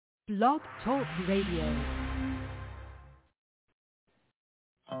Blog Talk Radio.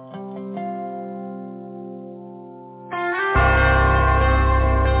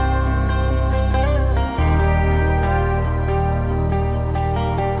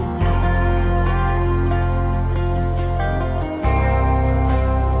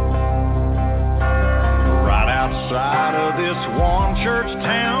 Outside of this one church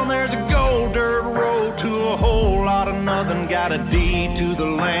town, there's a gold dirt road to a whole lot of nothing. Got a deed to the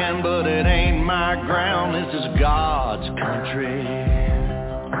land, but it ain't my ground. This is God's country.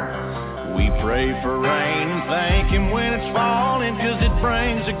 We pray for rain and thank Him when it's falling, 'cause it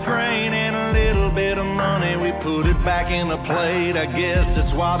brings a grain and a little bit of money. We put it back in the plate, I guess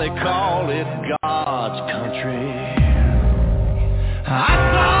that's why they call it God's country. I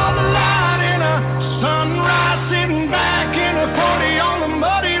saw the light in a sunrise, sitting back in a party on the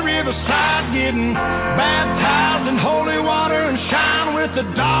muddy riverside, getting baptized in holy water and shine with the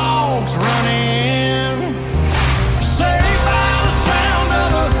dogs running. Saved by the sound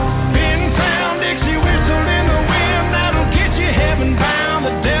of a pin crown Dixie whistle in the wind, that'll get you heaven bound.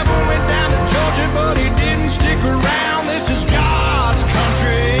 The devil went down to Georgia, but he didn't stick around. This is God's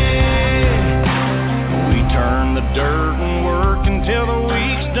country. We turn the dirt and work until the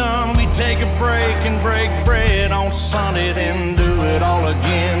week's done. We take a break and break bread on Sunday, then do it all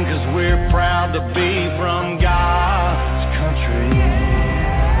again, 'cause we're proud to be from God's country.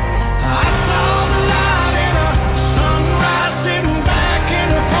 I saw the light in a sunrise, sitting back in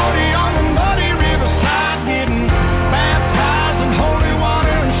a party on the muddy riverside, getting baptized in holy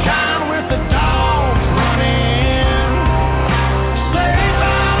water and shine with the dogs running. Saved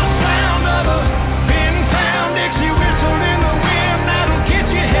by the sound of a pin crown Dixie whistle in the wind, that'll get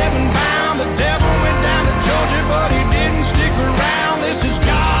you heaven bound. The devil went down to Georgia, but he didn't stick around. This is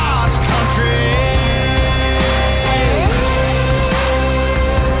God's country.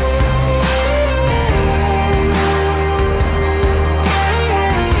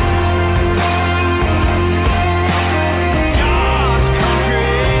 God's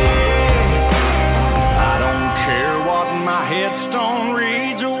country. I don't care what my headstone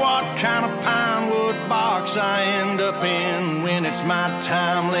reads or what kind of pine wood box I end up in. When it's my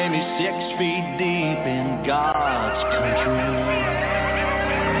time, lay me 6 feet deep in God's country.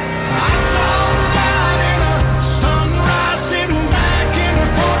 I saw the light in a sunrise, sitting back in a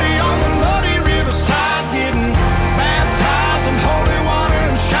party on the muddy riverside, getting baptized in holy water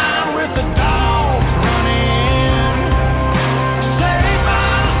and shine with the dogs running. Saved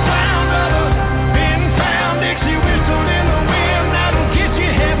by the sound of a pin crown Dixie whistle in the wind, that'll get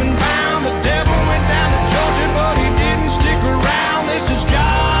you heaven bound. The devil went down to Georgia, but he didn't stick around. This is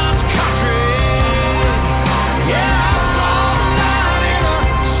God's country. Yeah, I saw the light in a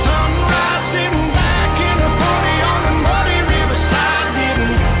sunrise, sitting back in a party on the muddy riverside,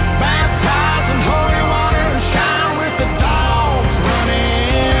 getting baptized in holy water and shine with the dogs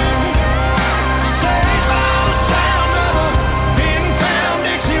running. Saved by the sound of a pin crown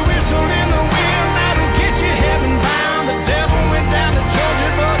Dixie whistle in the wind, that'll get you heaven bound. The devil went down to Georgia,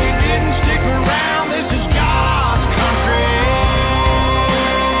 but he didn't stick around. This is God's country.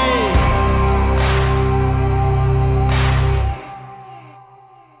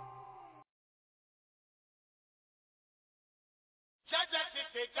 Jaja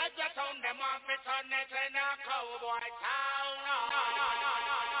city, Jaja town, them want me turn it in a cowboy town.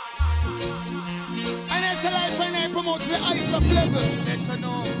 And it's a life when they promote the highest of level.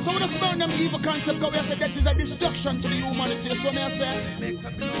 So we just burn them evil concept, because we have to get this a destruction to the humanity. So me I say,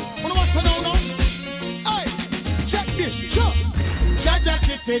 what want to know now? Hey, check this, sure. Jaja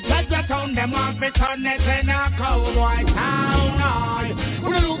city, Jaja town, them want me turn it in a cowboy town.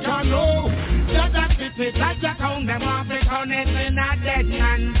 We look and know. Jaja city, Jaja town, them want me turn it in a dead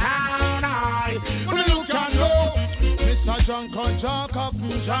man town. We look and know. Mr. John Jacob,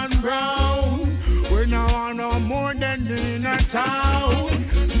 John Brown. We now want no more than in a town.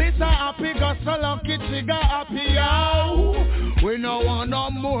 Mr. Happy got so lucky, she got happy out. We no want no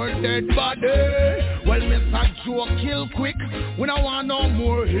more dead body. Well, Mr. Joe kill quick. We no want no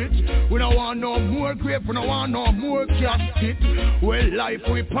more hit. We no want no more grave. We no want no more casket. Well, life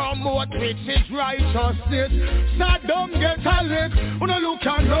we promote, which is righteousness. Saddam get a lick. We no look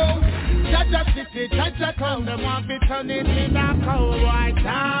and know. Jaja city, Jaja town, them want to turn it in a cowboy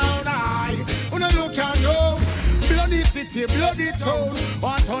town. We no look and know. Bloody city, bloody town,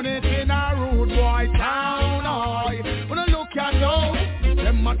 want turn it in a rude boy town. We no look and know.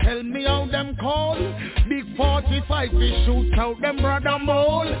 Them a tell me how them call. Big 45 we shoot out them brother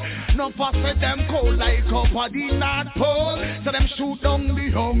mole. No pass with them cold like up at the North Pole. So them shoot down the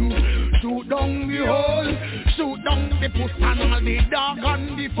hung, shoot down the hole, shoot down the puss and all the dog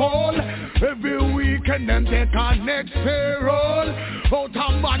and the foal. can them take a next payroll? Out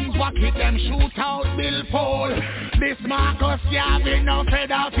of man pocket them shoot out billfold. This Marcus Garvey no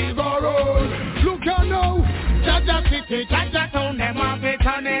feather figure roll. Look you now, JAH City, JAH Town, them have it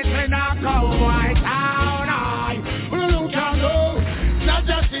on it in a cowboy town. Look you now,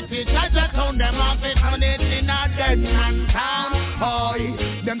 JAH City, JAH Town, them have it on it in a dead man town.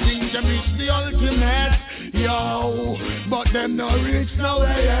 Them think them reach the ultimate, yo, but them no reach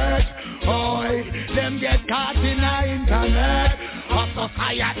nowhere yet. Them get caught in the internet. Of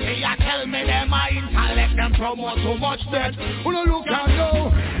society, I tell me them I intellect them promote too much debt. Look and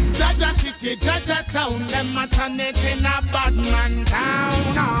go, JAH City, JAH Town, them a turn it in a bad man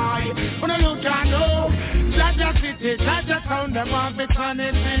town. Look and go, JAH City, JAH Town, them a turn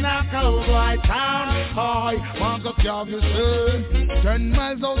it in a cowboy town. Want to carve you say 10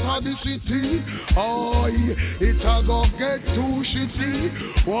 miles out of the city. It's a go get too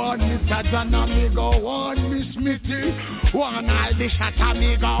shitty. One Mr. John amigo, one Miss Mitty, one all the shot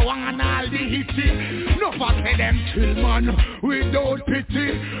amigo, one all the hitty. No for them chill man without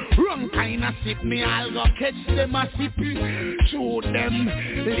pity. Wrong kind of sip me, I'll go catch them a sippy. Shoot them,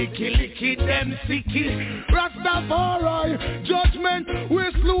 licky them sicky. Rastafari, judgment we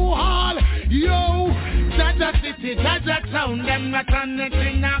slew all. Yo, JAH City, JAH Town, them not on it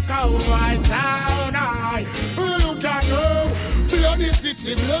in a cowboy town. Look at you, bloody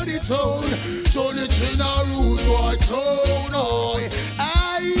city, bloody town. So the train a rude boy town.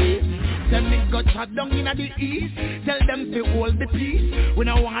 Them niggas shut down in the east. Tell them to hold the peace. We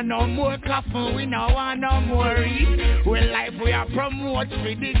don't want no more coffin, we don't want no more eat. Well, life we are promote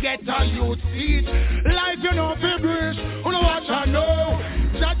for the ghetto youth seat. Life you know for British, we don't watch and know.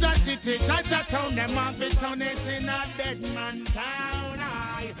 JAH City, JAH Town, them have it on it in a dead man town.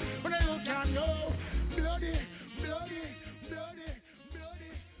 We don't look and know. Bloody.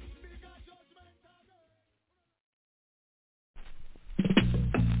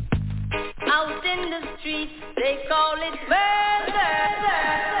 Out in the streets, they call it murder.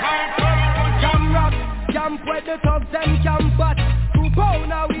 Jam rock, camp where the thugs them camp at. 2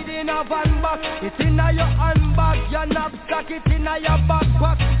 pounder within a van box. It's in your handbag, your knapsack, it's in your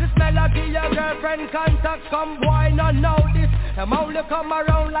backpack. This melody your girlfriend contact. Come boy, not know this. Them only come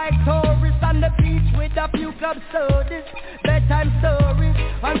around like tourists on the beach with a few club sodas. Bedtime stories,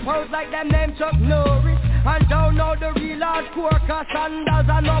 and pose like them name Chuck Norris. And don't know the real hardcore, cause Sanders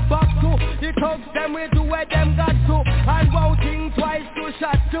are not back to. The thugs them we do where them got to. And won't think twice to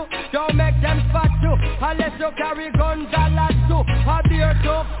shot to. Don't make them spot to. Unless you carry guns a lot to. A beer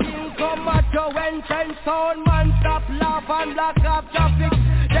dog king come at you. When 10 stone man stop laugh and block off traffic.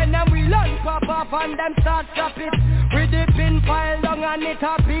 Then them we learn pop off and them start stop it. With the pin file down and it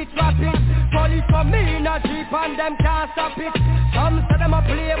a beat rapid. Police come in a jeep and them can't stop it. Some say them a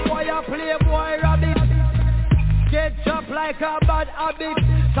playboy rabbit. Get up like a bad habit.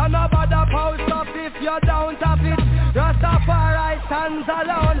 So no bother post up if you don't have it. Rastafari stands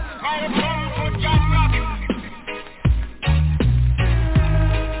alone.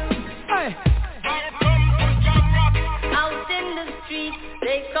 Hey. Out in the streets,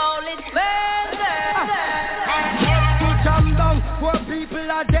 they call it murder. Jam down, poor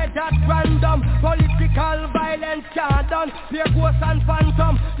people are dead at random. Political violence can't done. Fear ghosts and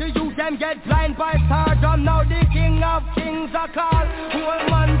phantom. The youth them get blind by stardom. Now the king of kings are called. Whole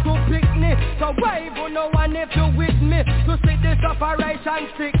man to pick me. So wave on no one if you with me. To see this operation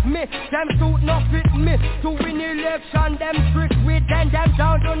trick me. Them suit not fit me. To win election them trick with them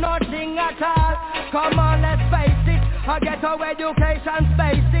down to nothing at all. Come on, let's face it. I get our education's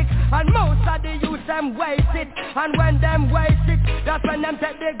basic. And most of the youth them waste it. And when them waste it, that's when them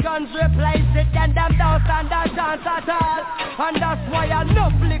take the guns replace it. Then them don't stand a chance at all. And that's why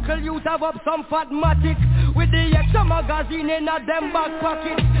enough little youth have up some fatmatic. With the extra magazine in a them back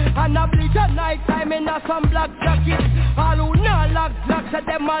pocket. And a bleach at night time in a some black jacket. All who not lock blocks at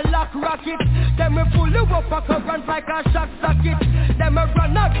them a lock rocket. Them we pull you up a current like a shock socket. Them we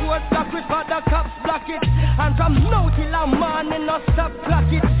run a road block with for the cops block it. And from now till a morning no stop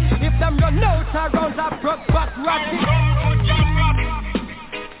clock it. If them run out around a broke back rocket.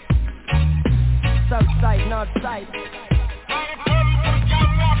 South side, north side.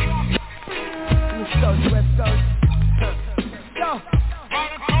 East coast, west coast. Yo.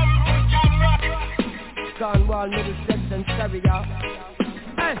 Cornwall, Middlesex and Surrey, y'all.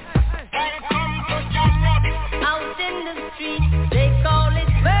 Hey. Out in the streets, they call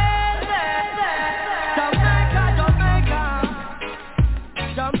it murder. Jamaica, Jamaica.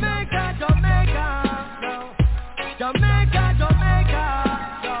 Jamaica, Jamaica. Jamaica, Jamaica.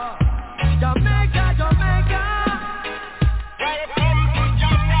 Jamaica, Jamaica.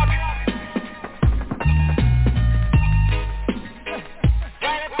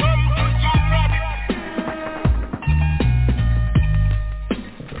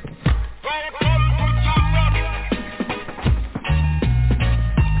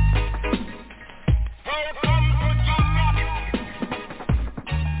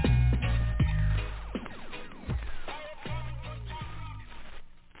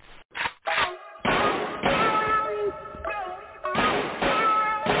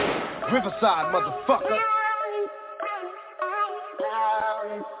 Riverside, motherfucker.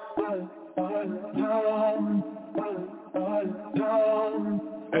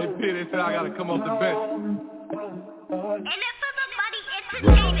 Hey, P, they said I gotta come off the bench. And that's everybody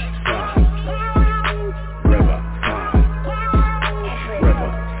entertainment.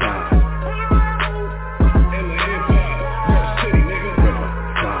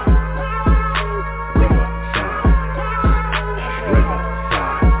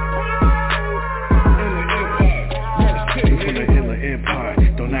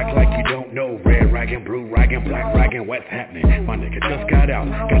 Blue ragging, black ragging, what's happening? My nigga just got out,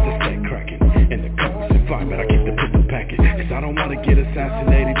 got the set cracking. In the covers and fine, but I keep the pistol packing. Cause I don't wanna get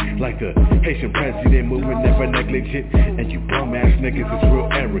assassinated like the Haitian president, moving never negligent. And you bum ass niggas is real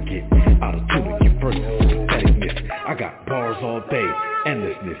arrogant. Out of tune you versus patheticness. I got bars all day,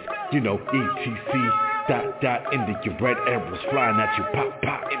 endlessness. You know, ETC, dot, into your red arrows flying at you, pop,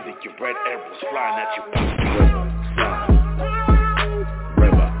 pop. Into your red arrows flying at you, pop, pop.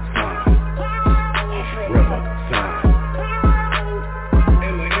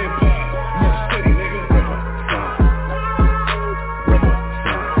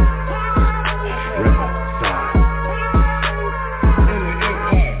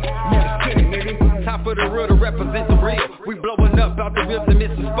 Represent the real. We blowing up out the ribs and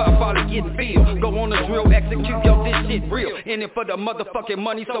missing spot, follow getting filled. Go on the drill, execute, yo, this shit real. In it for the motherfucking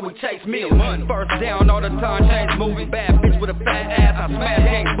money, so we chase meals. First down all the time, change moving. Bad bitch with a fat ass, I smash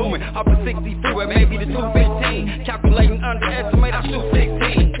gang booming. Up to 60 freeway, maybe the 215. Calculating underestimate, I shoot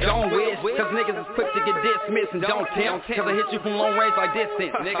 16. Don't wish, cause niggas is quick to get dismissed. And don't tempt, cause I hit you from long range like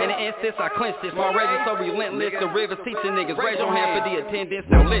distance. In the instance, I clench this. My rage is so relentless. The rivers teaching niggas. Raise your hand for the attendance,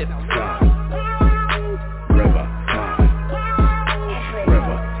 now listen.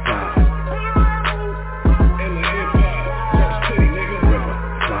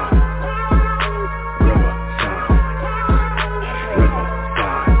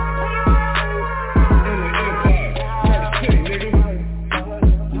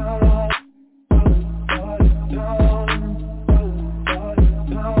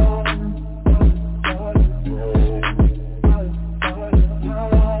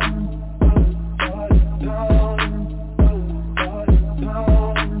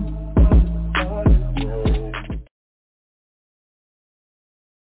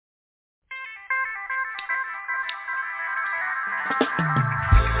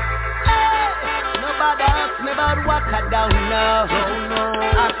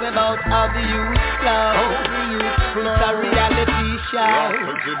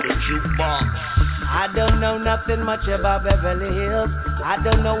 Much about Beverly Hills. I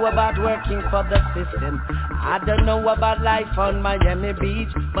don't know about working for the system. I don't know about life on Miami Beach,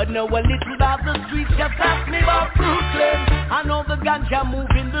 but know a little about the streets. Just ask me about Brooklyn. I know the ganja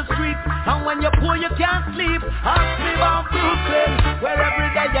move in the streets, and when you're poor you can't sleep. Ask me about Brooklyn, where every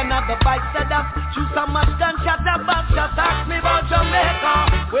day another bike set up. Choose so much gunshot about. Just ask me about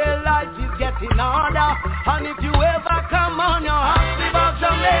Jamaica, where life is getting harder. And if you ever come on, you ask me about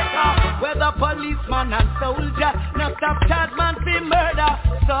Jamaica, where the policeman and soldier not stop charge man for murder.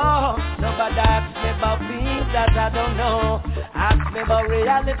 So nobody asks me about things that I don't know. Ask me about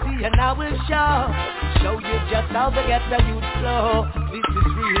reality and I will show you just how the ghetto youth flow. This is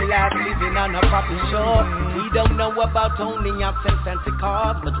real life living on a poppy show. We don't know about owning absence and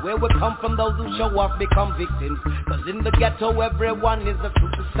cars, but where we come from, those who show off become victims. Cause in the ghetto everyone is a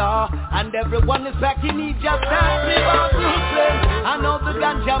superstar, and everyone is back in need. Just ask me about Brooklyn. I know the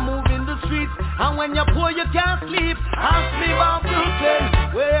ganja move in the streets, and when you're poor you can't sleep. Ask me about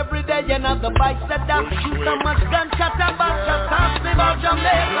Brooklyn, where every day another bike set up. Shoot so much gunshot about. Just ask me about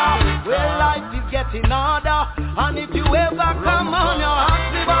Jamaica, where life is getting harder. And if you ever come on, you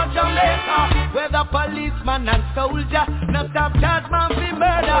ask me about Jamaica, where the policeman and soldier not stop charge man for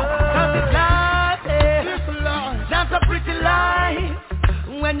murder. Cause it's life, it's not a pretty life.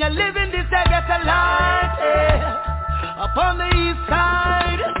 When you're living this, I get a life, upon the east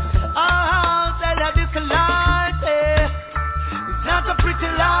side, tell you this life, it's not a pretty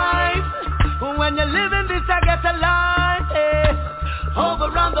life. When you're living this, I get a life,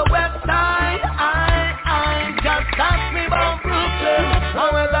 over on the west side. I just ask me about Brooklyn,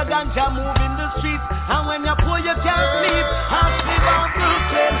 where the ganja move in the streets, and when you're poor you can't sleep. Ask me about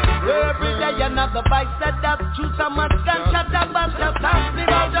Brooklyn, where every day another bike set up. Choose so much gunshot about. Just ask me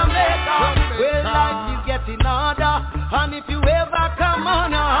about Jamaica, where life is getting harder. And if you ever come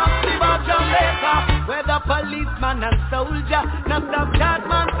on, ask me about Jamaica, where the policeman and soldier not stop charge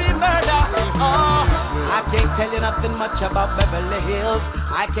man for murder. I can't tell you nothing much about Beverly Hills.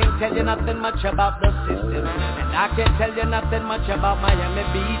 I can't tell you nothing much about the system, and I can't tell you nothing much about Miami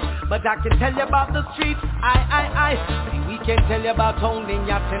Beach. but I can tell you about the streets. We can tell you about owning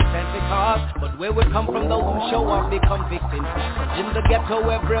yachts and fancy cars, but where we come from, those who show up become victims. In the ghetto,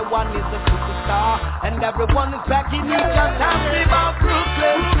 everyone is a superstar, and everyone is back in each other. Ask me about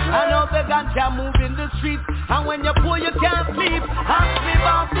Brooklyn. I know the ganja move in the streets, and when you're poor, you can't sleep. Ask me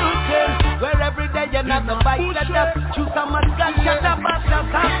about Brooklyn, where every day you're not the bike that just choose so much ganja to bust us.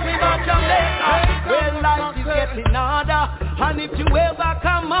 Ask me about Jamaica, where life is getting harder, and if you ever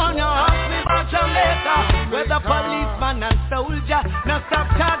come on, you ask me about Jamaica, where the policeman and soldier now stop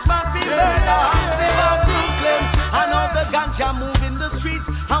charge man be murder. Ask me about Brooklyn. I know the ganja move in the streets,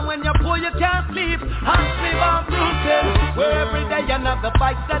 and when you're poor you can't sleep. Ask me about Brooklyn, where every day another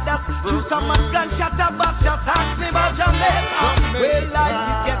fight that choose so much ganja to bust us. Ask me about Jamaica, where life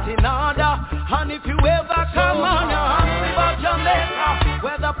is getting harder, and if you ever come on, you ask me about Jamaica,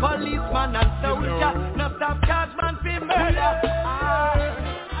 where the policeman and soldier now stop charge man be murder.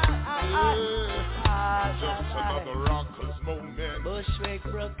 Just another rockers moment. Bushwick,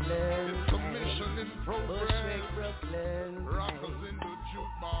 Brooklyn. It's a mission in progress. Bushwick, Brooklyn. Rockers in the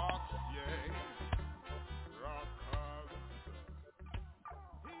jukebox, yeah. Rockers.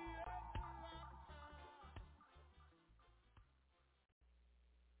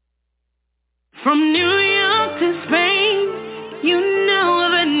 From New York to Spain, you know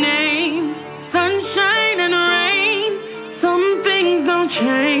the name. Sunshine and rain, some things don't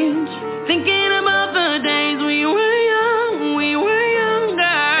change. Thinking about the days we were young, we were younger.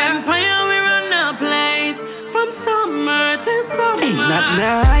 Empire, we run the place from summer to summer. Ain't that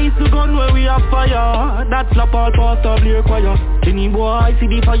nice to gun where we have fire? That slap all past of the choir. Any boy see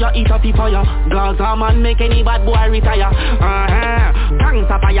the fire, eat up the fire. Gaza man make any bad boy retire.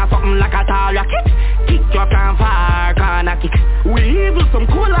 Gangsta fire, something like a tall rocket. Kick your can fire, corner kick. We evil, some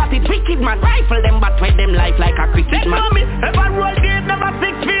cool-hearted wicked man. Rifle them, but with them life like a cricket man. Mommy, ever roll gate, never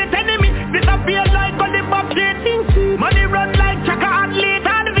 6 feet enemy. Disappear like on the box gate. Money run like tracker athlete.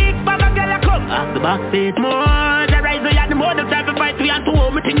 And the big bag of girl a come. Ask the box seat. More the rise we had the more the time to fight. We had to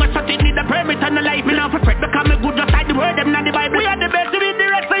hold me thing was shut it. Need a permit and the life. Me now for threat because me good just like the word. Them not the Bible. We are the best to be the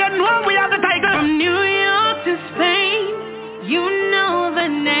rest. So you know we are the tiger. From New York to Spain, you know the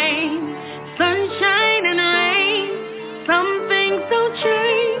name. Sunshine and rain, some things don't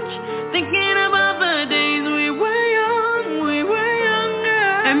change. Thinking about the days we were young, we were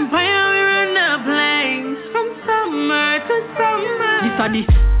younger. Empire, we run the place from summer to summer. This are the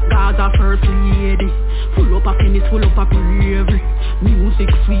Gaza first lady. Full up of tennis, full up of bravery. Music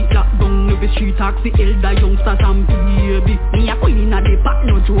sweet, lock down every street. Taxi, elder, youngsters and baby. Me a queen in a the pack,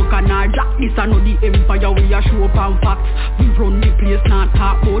 no joke and a jack. This a no the empire, we a show up and facts. We run the place, not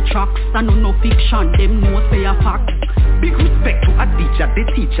talk about tracks. And no fiction, them know say a fact. Big respect to a teacher, the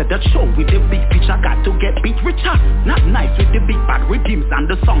teacher that show with the big picture. Got to get big richer. Not nice with the big bad rhythms and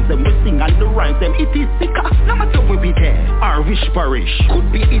the songs them we sing and the rhymes them. It is sicker, no matter where we there. Our wish parish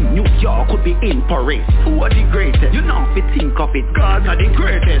could be in New York, could be in Paris. Who are the greatest? You know if you think of it, God are the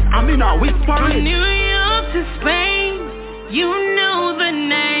greatest. I mean I whisper From it. New York to Spain, you know the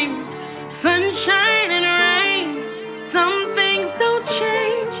name. Sunshine and rain, some things don't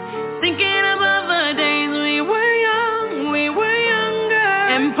change. Thinking about the days we were young, we were younger.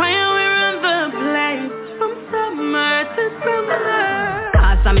 Empire, we run the place from summer to summer.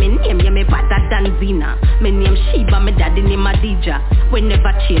 Cause I'm in name, yeah, me better than Zina. Me name Sheba, me daddy name Adija. We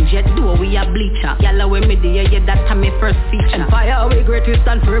never change yet, do we a bleacher. Yalla when me there, yeah, that's my first feature. Empire, we great, we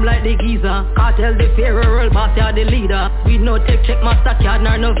stand firm like the Giza. Cartel, the Pharaoh, roll boss, yeah, the leader. We no take check, master card,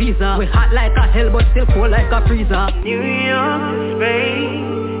 nor no visa. We hot like a hell, but still cold like a freezer. New York to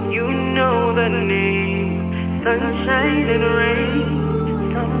Spain, you know the name. Sunshine and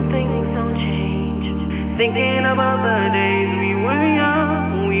rain, some things don't change. Thinking about the days we were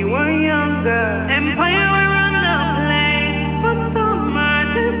young, we were younger. Empire, we run the place from summer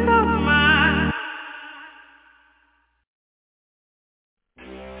to summer.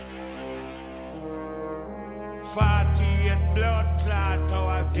 48 blood clot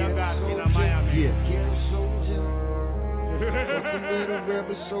towers you got in Miami. A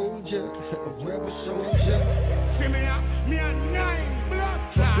rebel soldier, a rebel soldier. See me now, me a 9 blood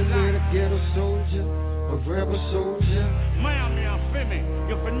clot. A ghetto soldier, a rebel soldier. Miami and Femi,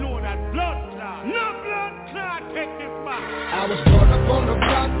 you can know that blood clot. No blood clot, take this back. I was brought up on the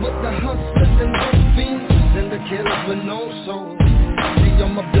block with the hustlers and the fiends and the killers with no soul. See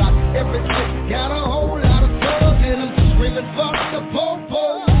on my block, every chick got a whole lot of drugs in them, screaming fuck the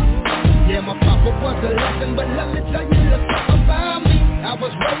po-po. Yeah, my papa was a legend, but let me tell you a little something about me. I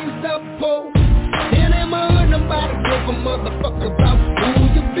was raised up poor, and in my hood, nobody gave a motherfucker about who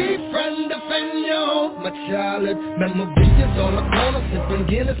you be, friend, defend your home. My childhood memorabilia's on the corner, sipping them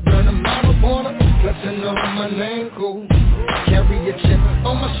Guinness, burn them marijuana, clutching on my ankle. Carry a chip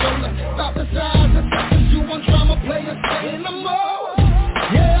on my shoulder, about the size of Texas. You want drama players, say no more.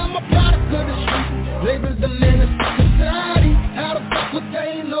 Yeah, I'm a product of the street, labeled the menace to society. How the fuck would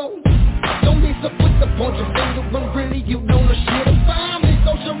they know? Don't be so quick to point your finger when really you don't know shit about me.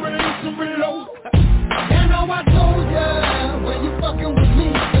 Social release and reload. And now I told ya, when you fucking with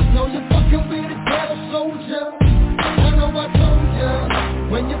me, just know you fucking with a ghetto soldier. I know I told ya,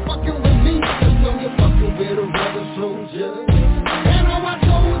 when you fucking with me, just know you fucking with a rebel soldier. And now I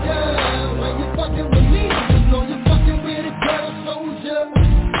told ya, when you fucking with me, just know you fucking with a ghetto soldier.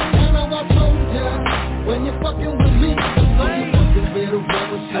 And now I told ya, when you fucking with me, just know you fucking with a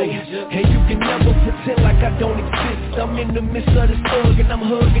rebel soldier. Hey, you can never pretend like I don't exist. I'm in the midst of this thug and I'm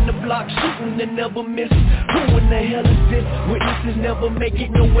hugging the block, shooting and never miss. Who in the hell is this? Witnesses never make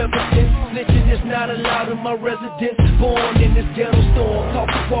it, no evidence. Snitching is not allowed in my residence. Born in this ghetto storm, talk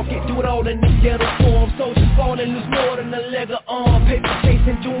it, walk it, do it all in this ghetto form. Soldiers falling, lose more than a leg of arm. Paper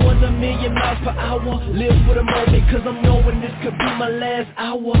chasing, doing 1,000,000 miles per hour. Live for the moment, cause I'm knowing this could be my last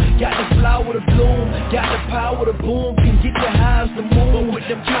hour. Got the flower to bloom, got the power to boom. Can get your highs to move, but with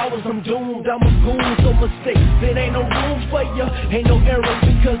them cowards I'm doomed. I'm a goon, so mistakes, there ain't no room for ya. Ain't no errors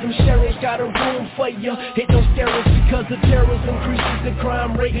because them sheriffs got a room for ya. Hit those terrorists because the terrorists increases the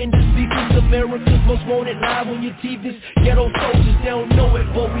crime rate in the cities. America's most wanted live on your TVs. Ghetto soldiers, they don't know it,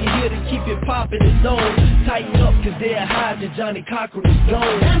 but we here to keep it poppin' it's on. Tighten up cause they're high to Johnny Cochran is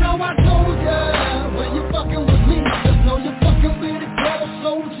gone. I know I told ya, when you fucking with me, just know you fucking with a ghetto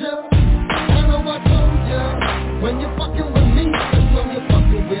soldier. I know I told ya, when you fucking with me, just know you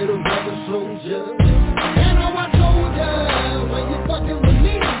fucking with a rebel soldier. I know I told ya, when you fucking with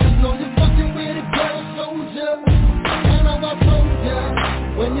me, just know you fucking with a ghetto soldier. I know I told ya,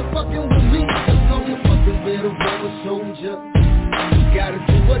 when you fucking with me, just know you fucking with a rebel soldier. You gotta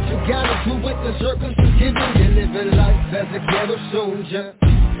do what you gotta do with the circumstances given. You're living life as a ghetto soldier.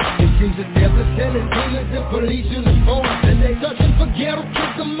 It seems the devil sending demons and police uniforms, and they searching for ghetto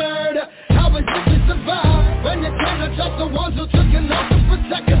kids to murder. How is it to survive when you cannot trust the ones who took an oath to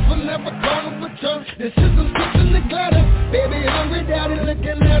protect us from never gonna return? The system's keeping the glitter. Baby, hungry daddy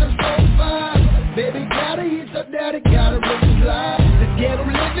looking at us so fine. Baby, gotta eat so daddy gotta live his life. This ghetto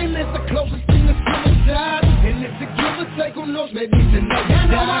living is the closest thing to suicide, and it's a give or take, who knows, maybe tonight you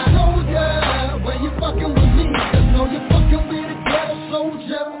die. I know I told ya, when you fucking with me, just know you fucking with a ghetto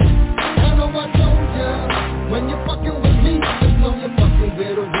soldier. I know I told ya, when you fucking with me, just know you fucking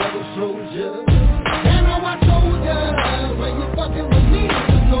with a rebel soldier. I know I told ya, when you fucking with me,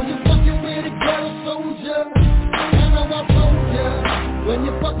 just know you fucking with a ghetto soldier. I know I told ya, when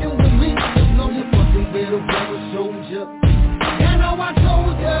you fucking with me, just know you fucking with a rebel soldier. I know I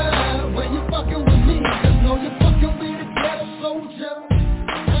told ya, when you fucking with me, just know you fucking with a ghetto soldier.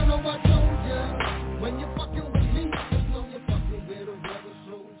 I know I told ya, when you fucking with me, just know you fucking with a rebel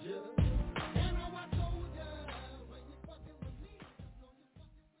soldier. I know I told ya, when you fucking with me, just know you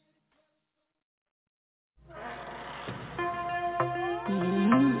fucking.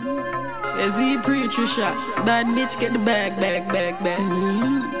 As he preacher shot, that bitch get the bag.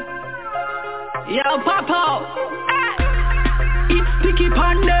 Yo, pop out. It's sticky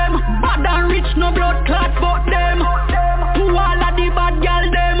pan them, bad and rich, no blood clot fuck them. To all of the bad gal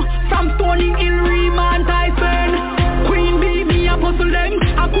them, from Stony Hill, Riemann, Tyson. Queen bee, me a puzzle them,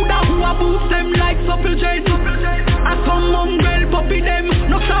 I coulda who a boost them like supple jen. I some mongrel puppy them,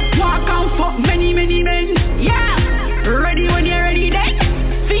 no shop walk and fuck many men. Yeah, ready when you're ready then.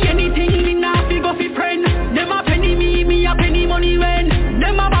 See anything me nah fi go fi friend. Them a penny me a penny money when.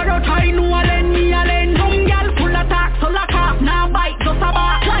 Them a borrow try no a lend me a lend. Some gal full of tax, so like half now bite just a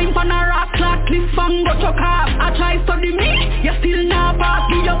bar. Climb on a rock, slack, cliff and go chuck off. I try study me, you still nah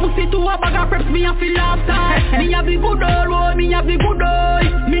pass. Give your pussy to a bag of preps, me a feel after. Me a be good old, me a be good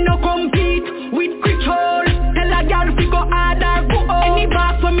old. Me no compete with control. Tell a gal fi go harder, go old. Any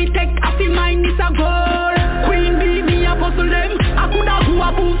boss when me take, I feel mine is a goal. Queen bee, me a puzzle them. I coulda who a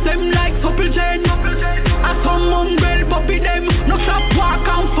boost them like supple jen. I some mongrel puppy them. No shop walk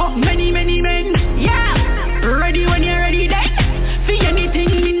and fuck many men. Yeah, ready when you're ready then. See anything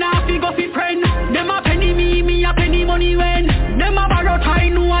me nah fi go fi friend. Them a penny me a penny money when. Them a borrow try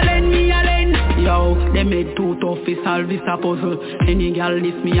no a lend me a lend. Yo, they made too tough to solve this a puzzle. Any gal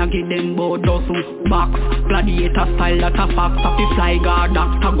this me a give them both dozen. Box, gladiator style that a fact. Happy fly guard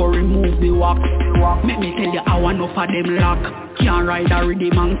doctor go remove the wax. Make me tell you how enough of them lock. Can't ride a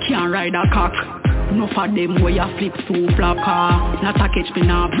rhythm and can't ride a cock. No for them where you flip so flap car. Not a catch me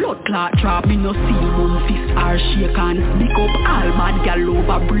now blood clot trap. Me no see bum fist or shake on. Pick up all bad gal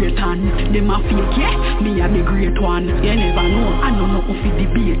over Britain. Them a fake, yeah, me a the great one. You never know, I don't know if it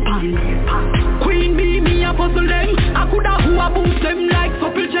debate pan. Queen bee, me a puzzle them. I coulda who a boost them like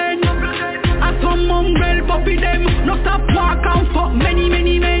supple gen. And some mongrel puppy them. No stop walk and fuck many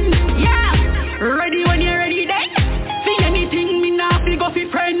men. Yeah, ready when you're ready then. See anything me nah fi go fi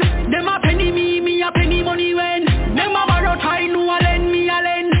friend. Them a penny me a penny money when. Them a borrow tie no a lend me a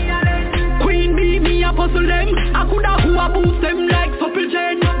lend. Queen bee, me a puzzle them. I coulda who a boost them like supple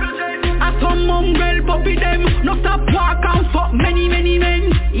gen. And some mongrel puppy them. No stop walk and fuck many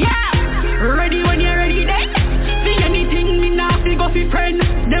men. Yeah, ready when you're ready then. See anything me nah fi go fi friend.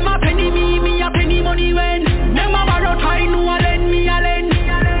 Them a penny me a penny money when. Them a borrow tie no a lend me a lend.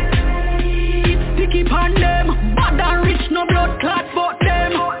 It's sticky pan them. Bad and rich no blood clot fuck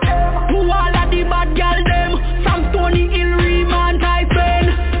them. Who all of the bad gal them. From Stony Hill Remand Tyson.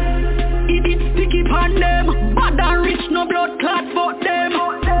 It's sticky pan them. Bad and rich no blood clot fuck them.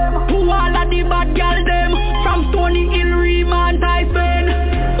 Who all of the bad gal them. From Stony Hill Remand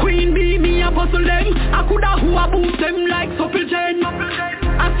Tyson. Queen bee, me a puzzle them. I coulda who a boost them like supple gen.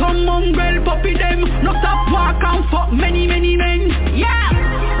 And some mongrel puppy them. No stop walk and fuck many men. Yeah,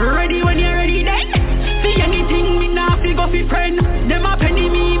 ready when you're ready then. See anything me nah fi go fi friend. Them a penny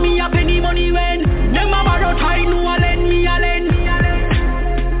me a penny money when. Them a borrow tie no a lend me a lend.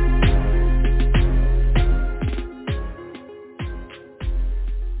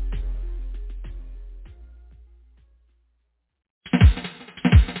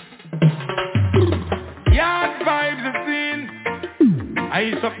 Yard vibes the scene.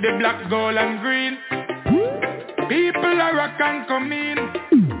 Ice up the black, gold and green. People are rock and come in.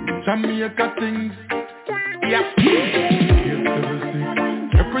 Jamaica things. Yeah.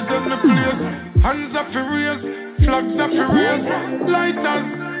 Represent the place. Hands up for raise. Flags up for raise. Lighters.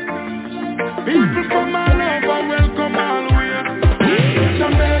 People from all over, welcome always.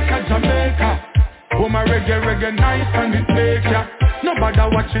 Jamaica. Oh my reggae nice and it make ya. Nobody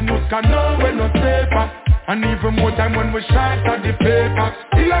watching us can know we're no safer. And even more time when we shot at the paper.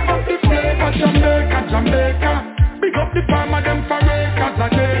 Still about the flavor, Jamaica. Big up the farmer, them for acres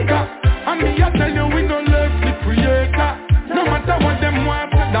and acres. And me I tell you we don't love the creator. No matter what them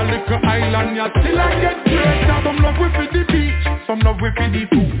want, the little island you still I get greater. Some love with the beach, some love with the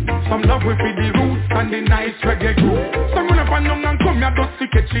food, some love with the roots and the nice reggae groove. Some run up and down and come here just to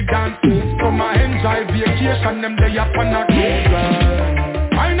catch it dance. Some I enjoy vacation, them they up on a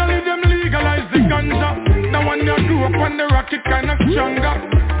cruise. Finally them legalize the ganja. Now when you grew up on the rocket kinda stronger.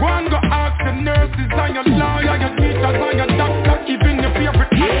 Go and go ask the nurses and your lawyer, your teachers and your doctor, even your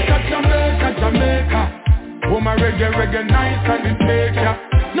favorite actor. Jamaica. Oh my reggae nice and it make ya.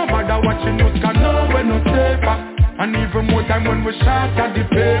 Nobody watching us can know we're no safer. And even more time when we shot at the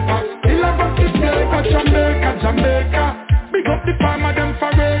paper. Still about the flavor, Jamaica. Big up the farmer, them for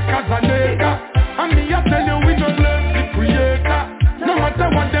acres and acres. And me I tell you we don't love the creator. No matter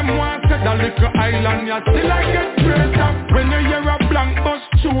what them want, said the little island, you still I get greater. When you hear a blank bus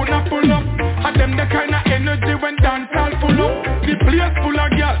tune a pull up, and them the kind of energy when dance all full up. The place full of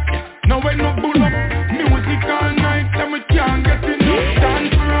girls, no way no bull up. Music all night, and we can't get enough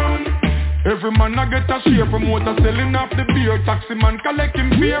dance around. Every man I get a share, promoter selling off the beer, taxi man collecting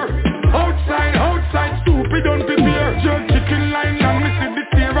beer. Outside, stupid don't prepare. Jerk chicken line and me see the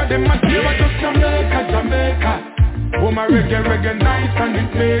tear of them a tear of just Jamaica. Oh my reggae nice and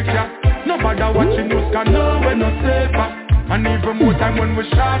it make ya. Nobody watching us can know we're no safer. And even more time when we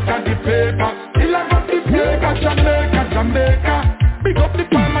shot at the paper. Still I got the flavor, Jamaica. Big up the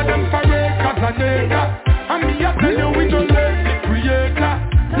farmer, them for acres and acres. And me I tell you we don't let the creator.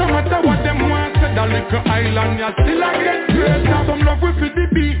 No matter what them want, said the little island, you still I get greater. Some love with the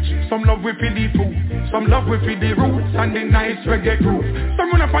beach, some love with the food, some love with the roots and the nice reggae groove.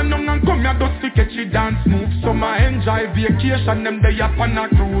 Some run up and down and come here just to catch it dance move. Some I enjoy vacation, them they up on a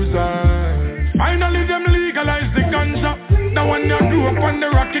cruiser. Finally them legalize the ganja. Now when you grew up on the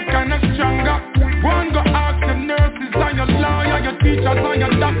rocket kinda stronger. Go and go ask the nurses and your lawyer, your teachers and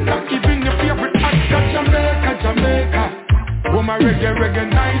your doctor, even your favorite actor. Jamaica. Oh my reggae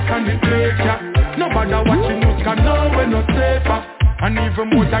nice and it make ya. Nobody watching us can know we're no safer. And even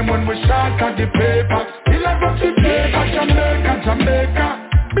more time when we shot at the paper. Still I got the flavor, Jamaica.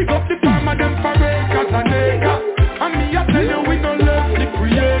 Big up the farmer, them for acres and acres. And me I tell you we don't love the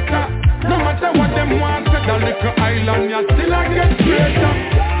creator. No matter what them want, said the little island, you still I get greater.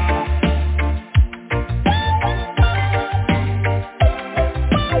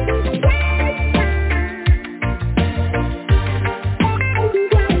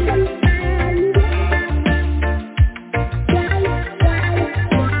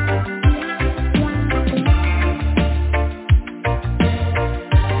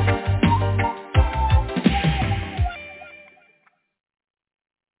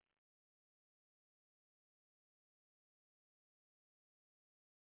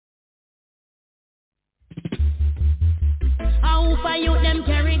 for you, them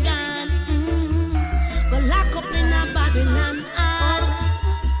carry gun. Go lock up in a Babylon.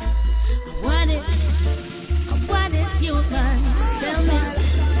 What is you, man? Tell me.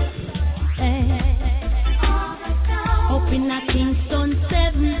 Up in a Kingston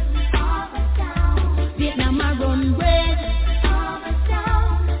 7. Vietnam a run red.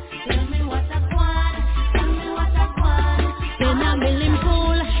 Tell me what I want. Then a milling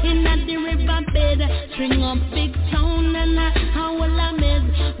pool in a the river bed. String up big town and a howl a mess.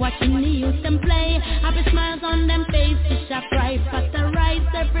 Watching the youth them play. Happy smiles on them face. Fish a fry, fat a rice.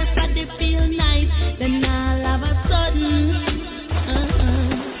 Everybody feel nice. Then all of a sudden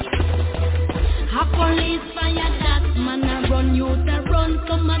a police fire that man a run, youth a run.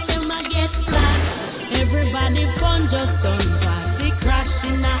 Some of them a get flat. Everybody fun just done fast. They crash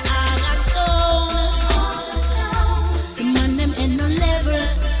in a Agatone. The man them in no level.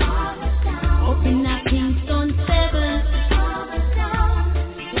 Up in a Kingston 7.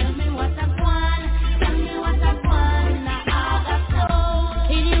 Tell me what I want. In a Agatone.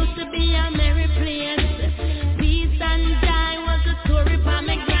 It used to be a merry place. Peace and joy was a story for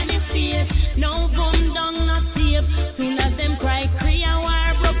me granny face. No boom down, no safe. Soon as them cry, Korea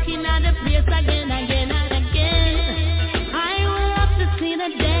war broke in at the place again. I would love to see the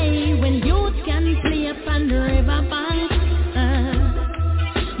day when youth can play upon the river bank.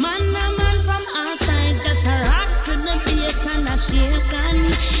 Man from outside just a rock to the beat and a shaken.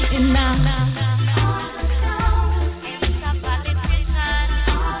 In a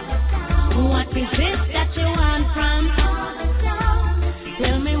what is it that you want from?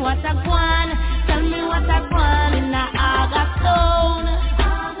 Tell me what I want. In a Agatone.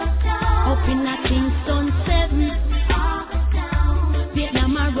 Up in a Kingston 7.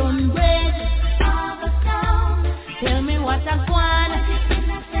 Vietnam a run red. Tell me what I want.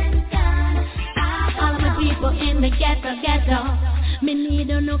 All the people in the ghetto. Me need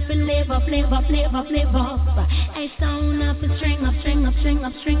enough to live up. I sound up, string up.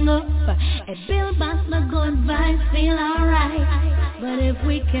 A bill box, my good vibes feel alright. But if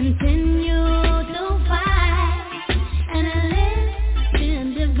we continue to fight and live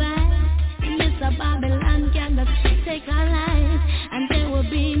in divide, Miss Babylon cannot take our lives, and there will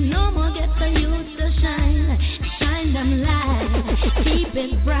be no more get for you to shine them light, keep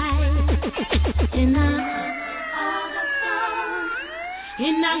it bright in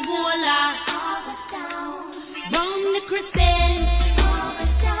Angola, round the crusade.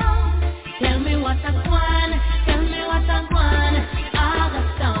 Tell me what I want.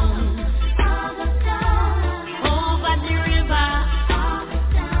 Agatone. Over the river,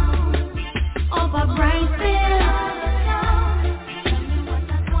 over Brazil. Tell me what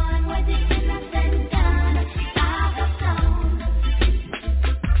I want, where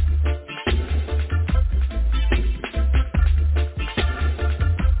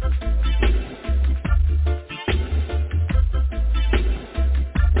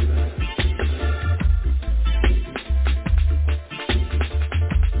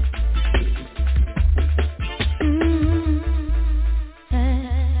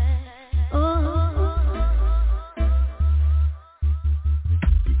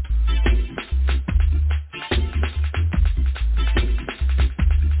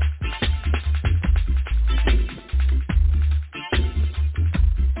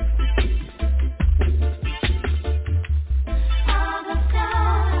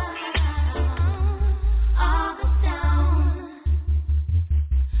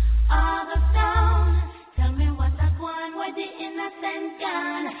the innocent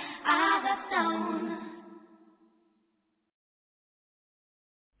gun. Agatone.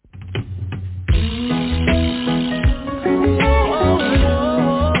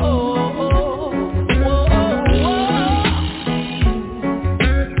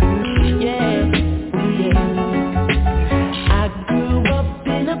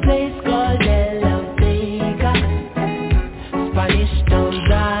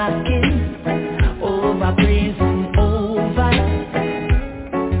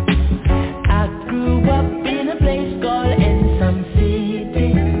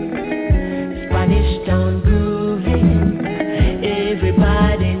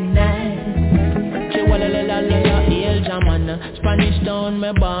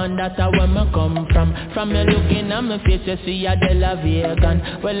 From your looking at my face, you see a De La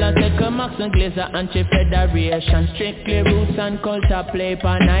Vegan. Well, I take a Max and Glazer Anti-Federation. Strictly roots and culture play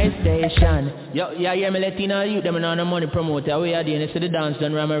for nice station. Yo, yeah, me Latino youth, them on the money promoter. We are doing this to the dance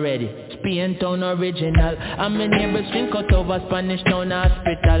done, I'm ready. Spain town original. I'm a neighbor string cut over Spanish town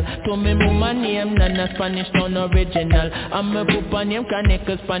hospital. To me mama name, Nana Spanish town original. I'm a papa name,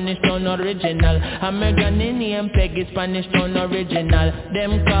 Kaneka Spanish town original. I'm a granny name, Peggy Spanish town original.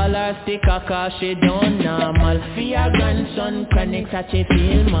 Them call her sticker cause she don't normal. For your grandson, chronic such a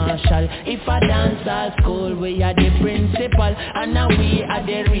field marshal. If I dance at school, we are the principal. And now we are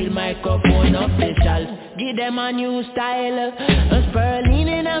the real microphone officials. Give them a new style. Sperling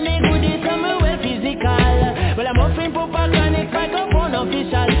in a me goodies, I'm well physical. Well, I'm offering Papa Chronic microphone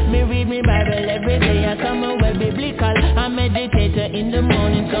official. Me read me Bible every day, I come well biblical. I meditate in the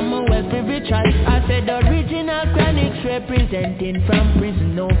morning, come well spiritual. I said original Chronics representing from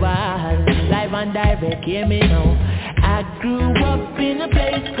prison over. Live and direct, hear me now. I grew up in a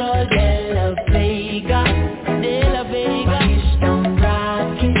place called De La Vega. De La Vega. Stone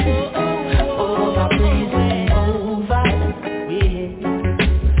rocking. Over prison, over. Yeah.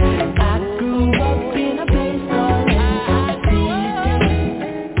 I grew up in a place called De La Vega.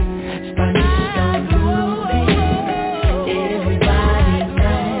 Spanish Town grooving. Everybody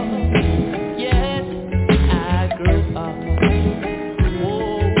knows. Yes, I grew up.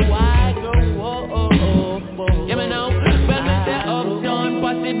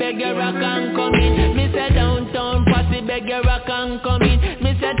 Beggar I can come in. Me say downtown posse beggar I can come in.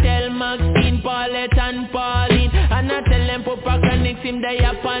 Me say tell Maxine, Paulette and Pauline. And I tell them Papa Chronics him they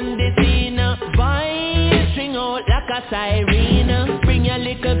up on the scene. Vine string out like a siren. Bring your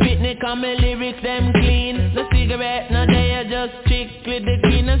little picnic and my lyrics them clean. No cigarette, no they are just strictly the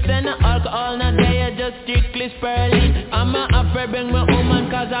clean. And send no alcohol, no they are just strictly spurling. I'm a afraid bring my woman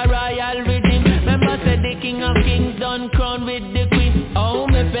cause a royal rhythm. Remember said the king of kings done crown with the queen. Oh,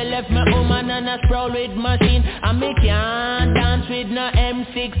 me fell left my woman and a sprawl with machine. And me can't dance with no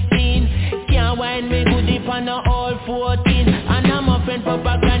M16. Can't wind me good deep on no all 14. And I'm offering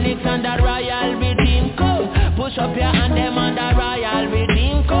Papa Chronics and the royal redeem. Come, push up your hand them on the royal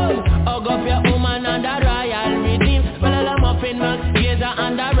redeem. Come, hug up your woman and the royal redeem. Well, I'm offering Max Glazer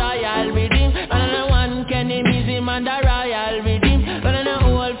and the royal redeem. And I want Kenny Museum and the royal redeem. Well, I know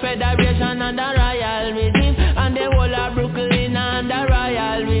whole Federation and the royal redeem. And the whole of Brooklyn and the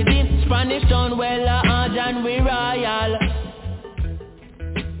royal redeem. Spanish town well and we royal.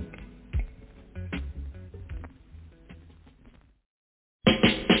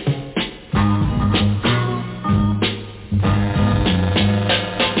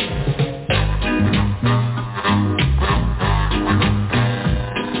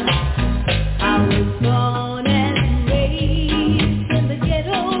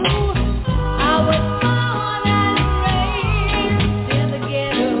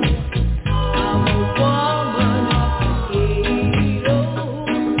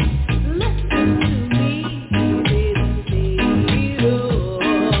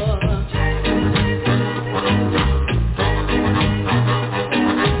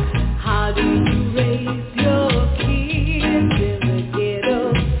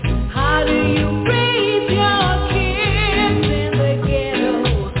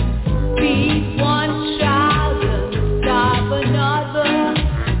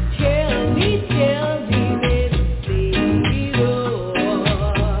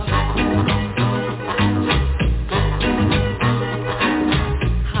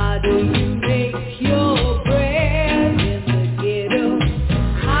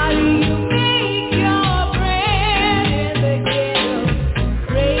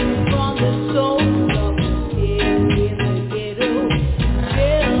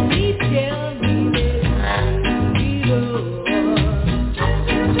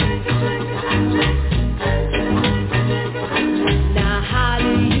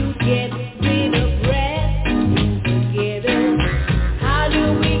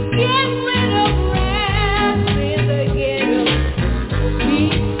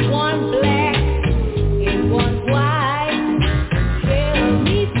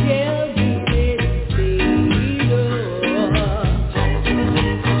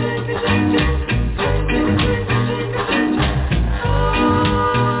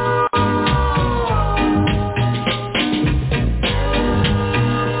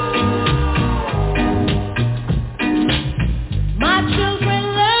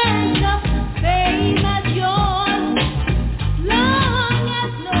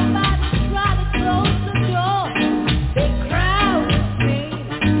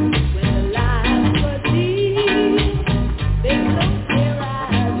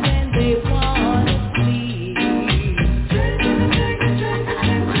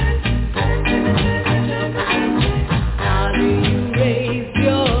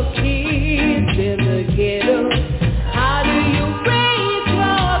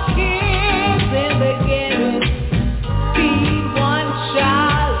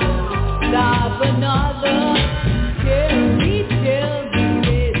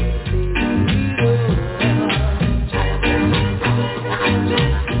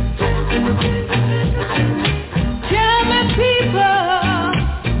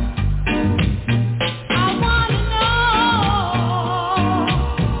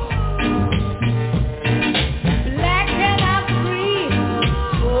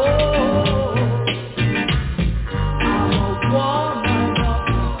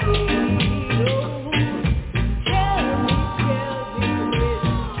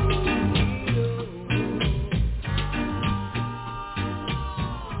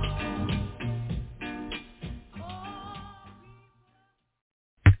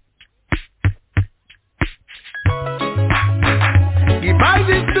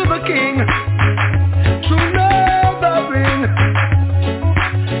 king. True love I bring.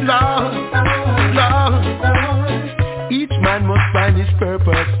 Lord, Lord. Each man must find his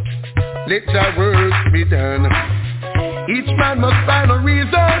purpose. Let your works be done. Each man must find a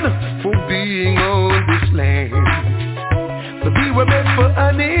reason for being on this land. But we were meant for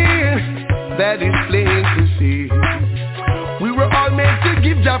honey, that is plain to see. We were all meant to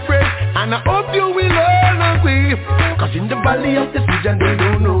give Jah praise, and I hope you will all agree. Cause in the valley of decision they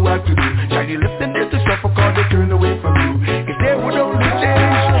don't know what to do. Shall you left them there to suffer cause they turn away from you? If they would only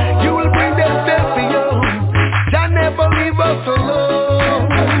change, you will bring them safely home. Jah never leave us alone.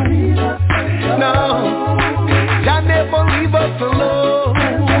 No, Jah never leave us alone.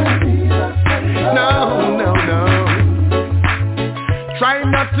 No, no, no. Try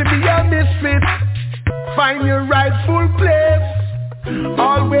not to be a misfit. Find your rightful place.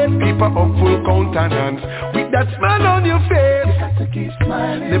 Always keep a hopeful countenance with that smile on your face.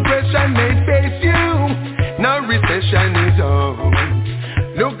 Depression may face you. Now recession is on.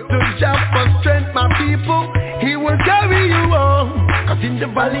 Look to Jah for strength, my people. He will carry you on. Cause in the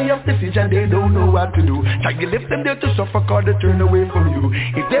valley of decision they don't know what to do. Shall you lift them there to suffer cause they turn away from you?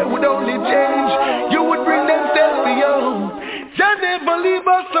 If they would only change, you would bring them safely home. Jah never leave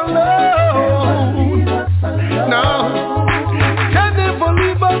us alone. No, Jah never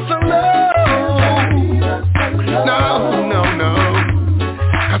leave us alone. No, no, no.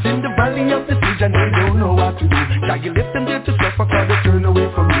 Cause in the valley of decision they don't know what to do. Shall you lift them there to suffer cause they turn away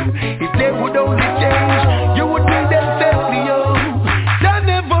from you? If they would only change, you would bring them safely home. Jah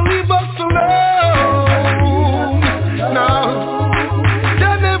never leave us alone. No,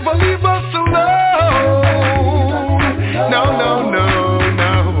 Jah never leave us alone. No, no, no,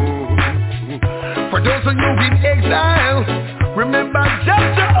 no. For those of you in exile, remember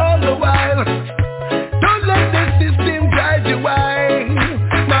Jah all the while. Don't let the system drive you wild.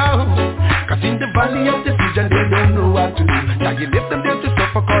 No, cause in the valley of decision they don't know what to do. Now you lift them there to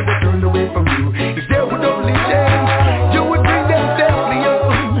suffer cause they turn away from you. If they would only change, you would bring them safely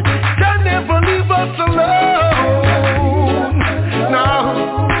home. Jah never leave us alone. No,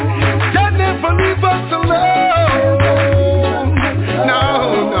 Jah never leave us alone. No,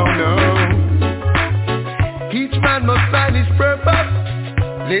 no, no. Each man must find his purpose.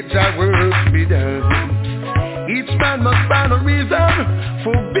 Let Jah works be done. Each man must find a reason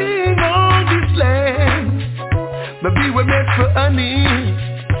for being on this land. But we were meant for honey,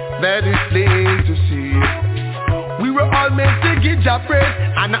 that is plain to see. We were all meant to give Jah praise,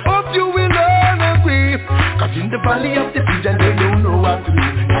 and I hope you will all agree. Cause in the valley of decision they don't know what to do.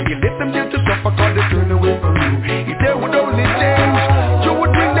 And you let them there to suffer cause they turn away from you. If they would only change, you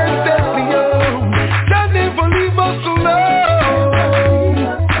would bring them safely home. Jah never leave us alone.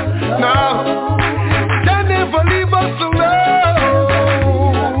 No, Jah never leave us alone.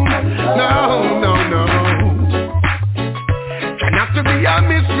 No, no, no. Try not to be a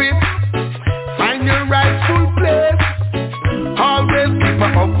misfit. Find your rightful place. Always keep a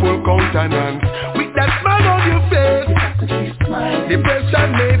hopeful countenance with that smile on your face. Depression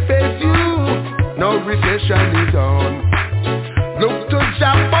may face you. No recession is on. Look to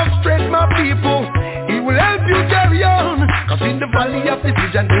Jah for strength, my people. He will help you carry on. Cause in the valley of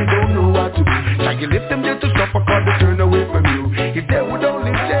decision they don't know what to do. Shall you lift them there to suffer cause they turn away from you? If they would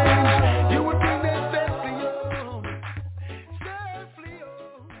only change, you would bring them safely home. Safely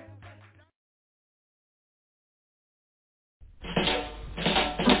home.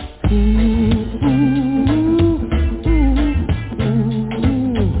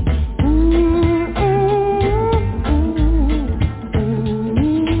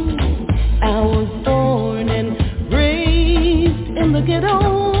 I was born and raised in the ghetto.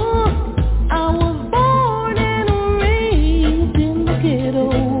 I was born and raised in the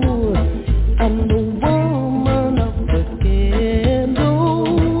ghetto. I'm the woman of the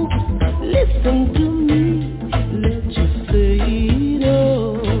ghetto. Listen to me, legislator.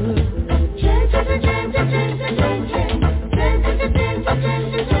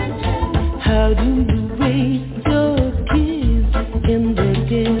 How do you raise your kids in the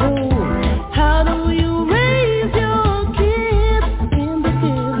ghetto? How do you raise your kids in the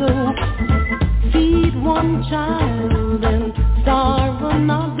ghetto? Feed one child and starve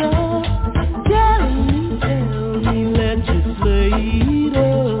another. Tell me,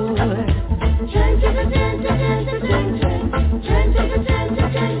 legislator.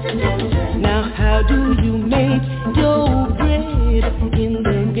 Now how do you make your bread in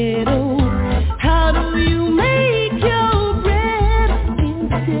the ghetto? How do you make your bread in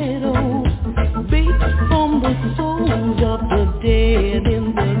the ghetto? Baked from the souls of the dead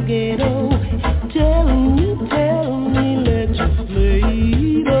in the ghetto. Tell me,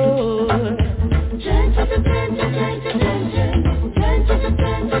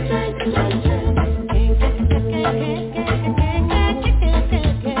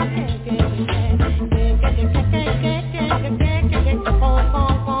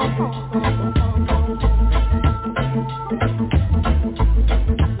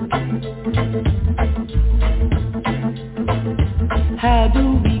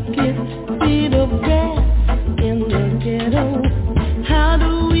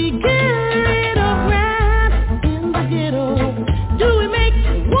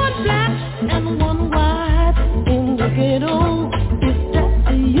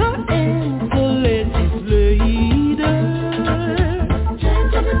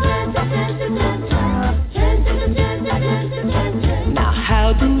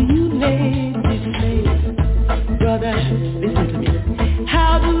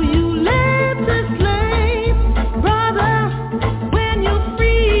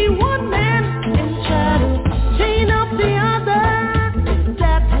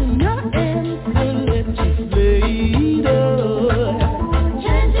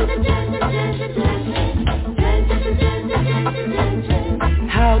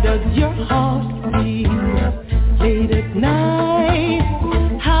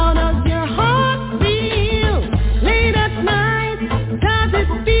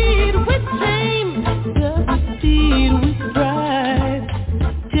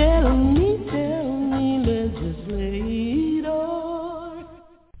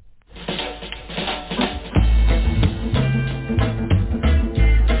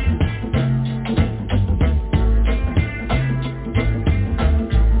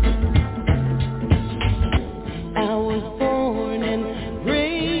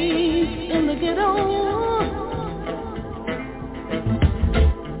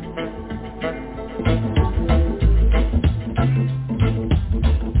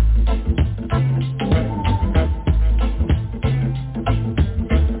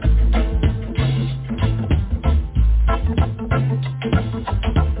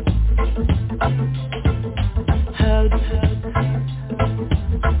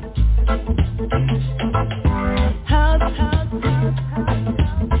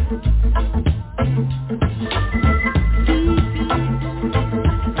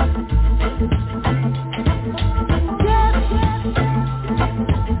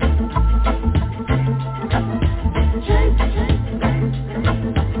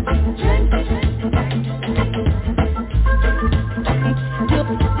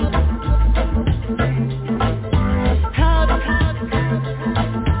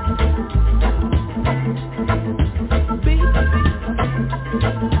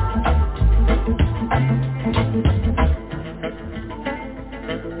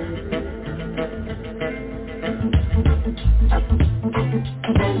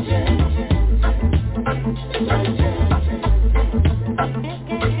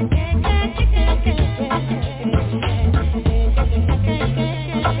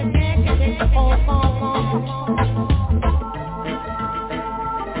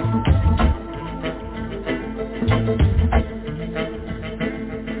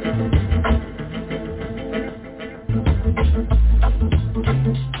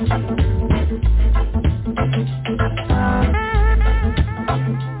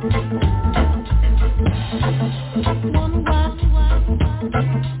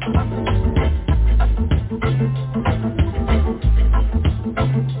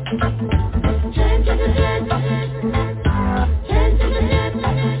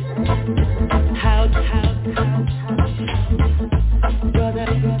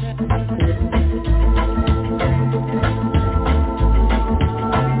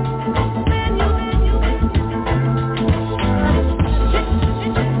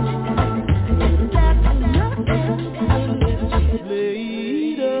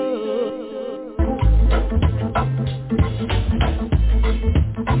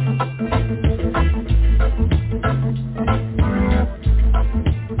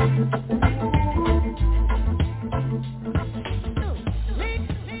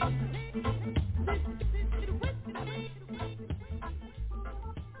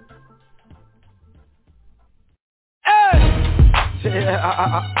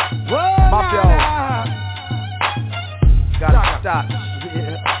 Mafia. Got that.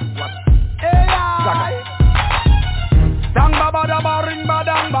 Dang baba da ba ring ba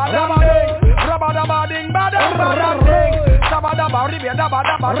dang ba dang ding. Raba da ba ding ba dang ba dang ding. Saba da ba ribia da ba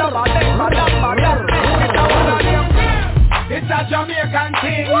da ba da ba ding ba dang ba dang ding. It's a Jamaican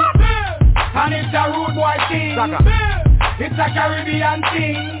thing, and it's a rude boy thing. It's a Caribbean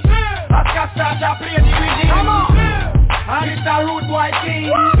thing. Askastasha play the rhythm, and it's a rude boy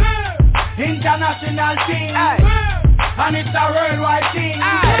thing, international thing, and it's a worldwide thing.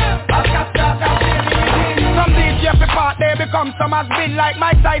 Askastasha play the rhythm. Some DJ fi part they become some has been like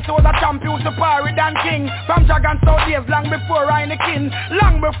Mike Tyson was a champion to parry than king. From Dragon South days long before Heineken,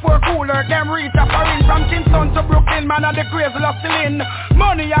 long before Cooler them reach a foreign. From Kingston to Brooklyn man and the crazy Lustlin.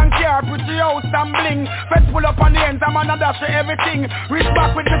 Money and car, pretty house and bling. Feds pull up on the ends and man a dash everything. Reach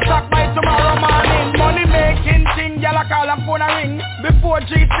back with the stock by tomorrow morning. Money making thing, y'all call and phone a ring. Before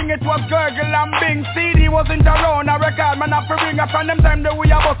G sing it was Gurgle and Bing. CD wasn't around, a record man have to ring. From them time the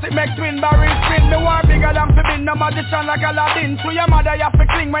way a bust it make twin barrel spin. The war bigger than fi been no magician like Aladdin. To your mother you have to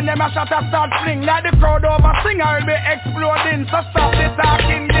cling when them a shot a start fling. Like the crowd over sing I'll be exploding. So stop the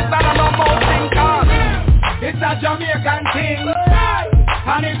talking, this I don't know about thing. Cause it's a Jamaican thing,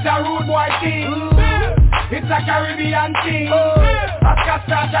 and it's a rude boy thing. It's a Caribbean thing.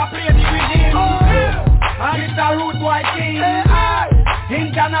 Askastasha play the rhythm, and it's a rude boy thing,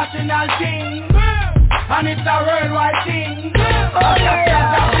 international thing, and it's a worldwide thing.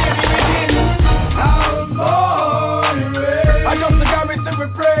 Askastasha play the rhythm. I just the garrison we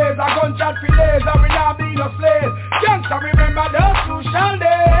praise, I gunshot for days, I will not be no slave. Gangsta remember those crucial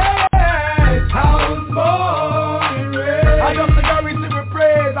days. House born raised. I just the garrison we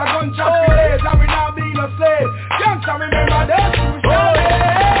praise, I gunshot for days, I will not be no slave. Gangsta remember those crucial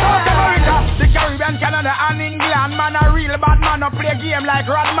days. South America, the Caribbean, Canada and England, man a real bad man, no play game like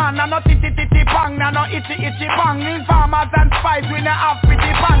Rodman, and no titty pang, and no itchy pang. Informers and spies, we no have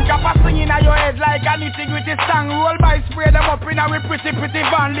pretty pang. Kappa sing in your head like a nitty-gritty song. Roll by, spray them up in a pretty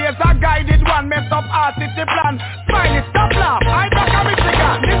van. There's a guided one, mess up artist plan. Smiley, stop laugh, I back a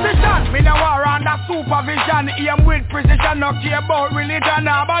Michigan. Decision, me no war under supervision. Aim with precision, no care about religion.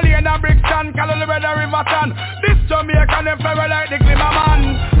 Abalena, Brixton, Calabria, Riverton. This Jamaican, them fly like the glimmer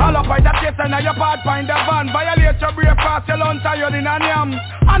man. All up by the chase and your part find the van. Violate your breakfast, your lunch, and your dinner yam.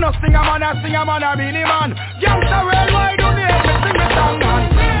 I no sing a man, a Beanie Man. Gangsta worldwide, don't hear me sing the song, man.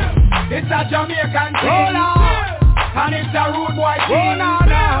 It's a Jamaican thing, and it's a rude boy thing.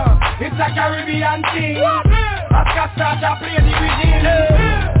 It's a Caribbean thing. Askastasha play the rhythm,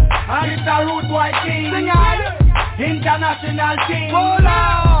 and it's a rude boy thing, international thing,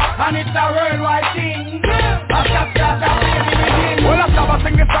 and it's a worldwide thing. Askastasha play the rhythm. Well, I stop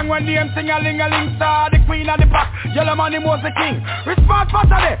sing the song when the sing a ling star, the queen of the pack. Yellow money was the king. Response for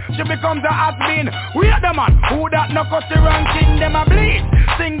today, she becomes a has-been. We are the man who that no cut the ranking. Them a bleed,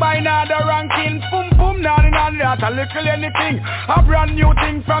 sing by now the ranking. Boom boom, now that a little anything. A brand new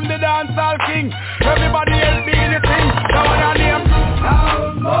thing from the dancehall king. Everybody else be the thing. Now what I name?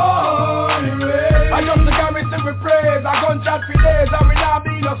 I just the garrison we praise. I gunshot for days, I will not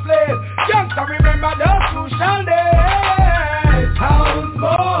be no slave. Gangsta remember those crucial days. House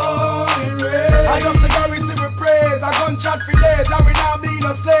born raised. I just the garrison we praise. I gunshot for days, I will not be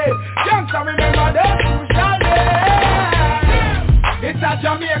no slave. Gangsta remember those crucial days. It's a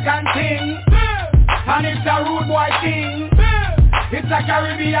Jamaican thing, and it's a rude boy thing. It's a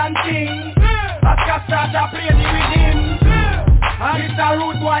Caribbean thing. Askastasha play the rhythm, and it's a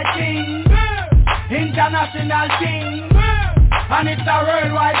rude boy thing, international thing, and it's a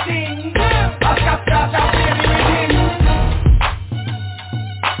worldwide thing. Askastasha play the rhythm.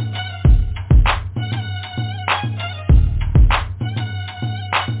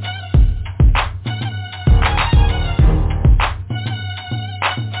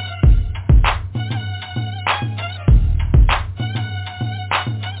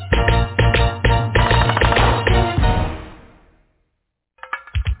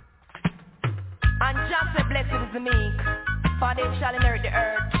 For they shall inherit the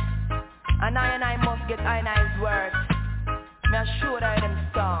earth, and I must get I's worth. Me assure I them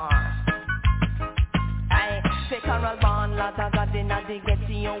stars. I take a roll band, lot of God in the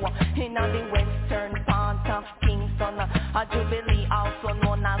ghetto, in the western part of Kingston. A jubilee also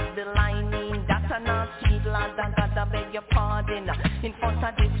known as the lining. That's a nasty lad, and I beg your pardon. In front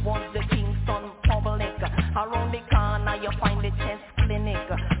of this was the Kingston public. Around the corner you find the chess clinic.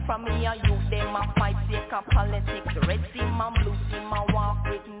 From here you them a fight sick of politics. Red team and blue team a walk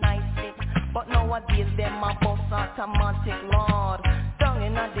with nice sticks. But nowadays them a bus automatic, Lord. Down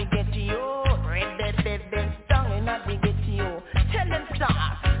in the ghetto, red dead, down in the ghetto.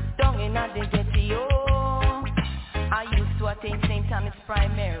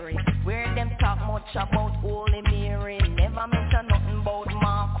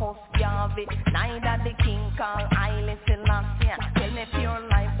 of it. Neither the king called Haile Selassie. Tell me pure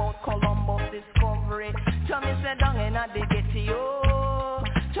life about Columbus discovery. Tell me say down in the ghetto.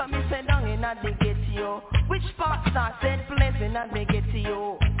 Tell me say down in the ghetto. Which pastor said place in the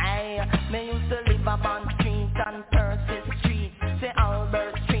ghetto? Me used to live up on Street and Percy Street. Say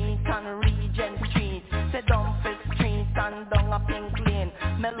Albert Street and Regent Street. Say Dumfries Street and down a Pink Lane.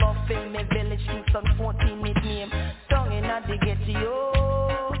 Me love in me village streets on 14 it name. Down in the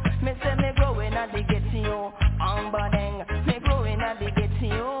ghetto. Me say me grow in the ghetto. Ambadeng, me grow in the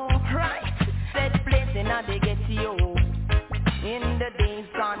ghetto. Right, said place in the ghetto. In the days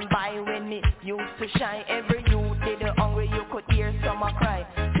gone by when me used to shine, every youth did hungry, you could hear some a cry.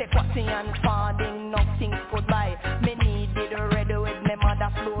 Take what and farthing, nothing could buy. Me needed a red with me mother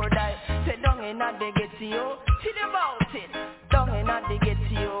floor die. Say down in the ghetto, tell about it. Down in the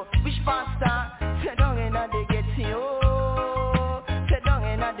ghetto, which pastor? Say down in the ghetto. Say down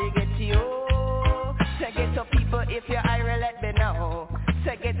in the ghetto. Say ghetto people, if you're Irish, let me know.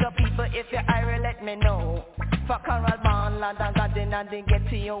 Say ghetto people, if you're Irish, let me know. For Carol Bond, lad, I got in the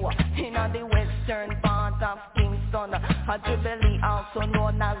ghetto. In the western part of Kingston, a Jubilee, also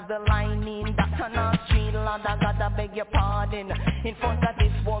known as the Lining. That's on our street, lad, I gotta beg your pardon. In front of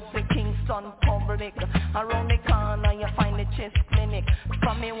this was the Kingston Public. Around the corner, you find the chest clinic.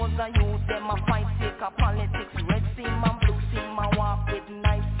 For me was a youth, them a fight sick of politics. Red seam and blue seam, I walk with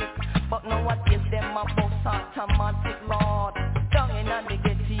knife stick. But nowadays, them a bus automatic, Lord. Down in the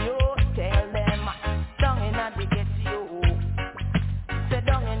ghetto, tell them. Down in the ghetto. Say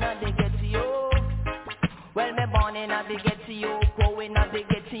down in the ghetto. Well, me born in the ghetto, grow in the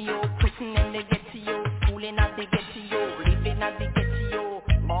ghetto, prison in the ghetto, school in the ghetto, live in the ghetto,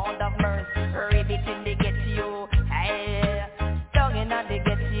 Lord of mercy, read it in the ghetto. Hey, down in the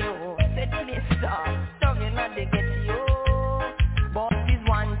ghetto. Say please stop. Down in the ghetto. But this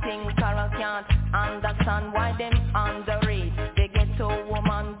one thing Carol can't understand why them underrate the ghetto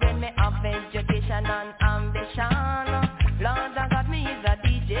woman. When me have education and ambition, Lord I got me is a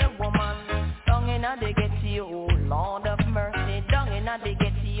DJ woman. Down in the ghetto, Lord of mercy. Down in the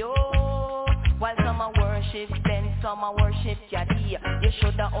ghetto. While some are worship, then some are worship Yadi. You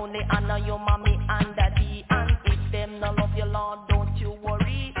shoulda only honor your mommy and daddy. And if them no love you, Lord, don't you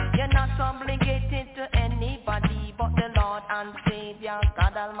worry. You're not obligated to anybody but the Lord and Savior,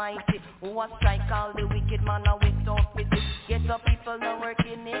 God Almighty, who was strike all the wicked man and we talk with it. Get the people that work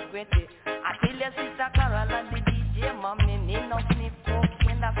iniquity. I tell your sister Carol and the DJ mommy, need no sniff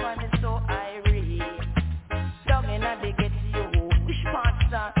cocaine, that's why me so irate. Down in the ghetto, which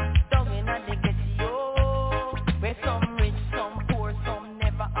pastor? Down in the ghetto, where some rich, some poor, some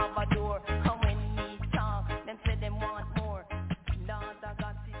never have a door. And when me talk, them say them want more. Lord, I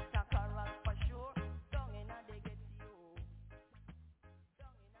got sister Carol for sure. Down in the ghetto.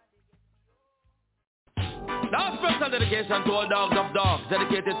 Now special dedication to all dogs of dogs,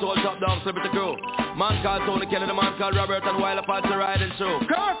 dedicated to all top dogs, celebrity crew. Man called Tony Kelly, the man called Robert, and while apart the riding show.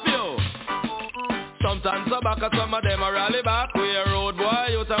 Curfew! Sometimes a back and some of them a rally back. We a road boy,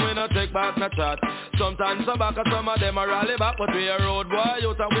 youth and we no take back no chat. Sometimes a back and some of them a rally back. But we a road boy,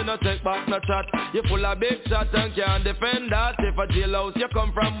 youth and we no take back no chat. You full of big chat and can't defend that. If a jailhouse you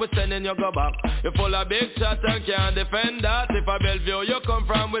come from, we sending you go back. You full of big chat and can't defend that. If a Bellevue you come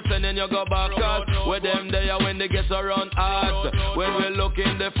from, we sending you go back. Cause with them there when they get around hot. When we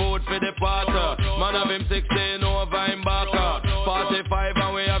looking the food for the pot. Man have him 16 over him back. 45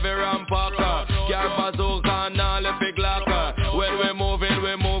 and we have a rampacker. Bazooka and all the big locker. When we moving,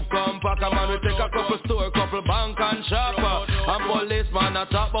 we move compact. Man, we take a couple store, couple bank and shopper. And policeman a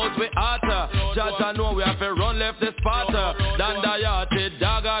top out we hotter. Judge I know we have to run left the spotter. Dan the yachty,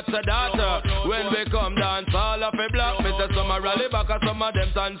 dog at the data. When we come dance all of a block. Mr. Some a rally back and some of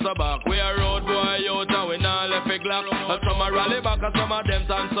them dance back. We a road boy out and we not left a glock. And some a rally back and some of them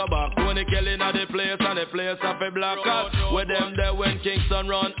dance back. Tony Kelly at the place and the place of a block. With them there when Kingston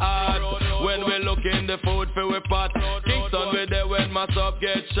run hard. When we look in the food for we pot. Kingston with there when Massop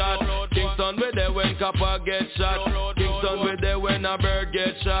get shot. Kingston with there when Copper get shot. Kingston with there when a bird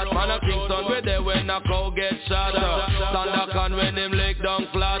get shot. Man a Kingston with there when a cow get shot. Sandakan when him lick down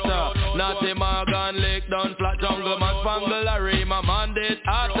flat. Natty Morgan lick down flat. Jungle man spangle Larry, my man did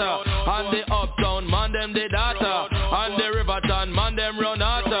hotter. And the uptown man them did hotter. And the Riverton man them run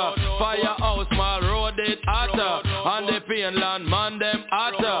hotter. Firehouse Mall Road did hotter. And the Pineland man them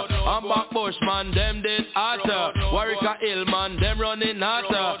hotter. And Backbush man them did hotter. Warwick Hill man them running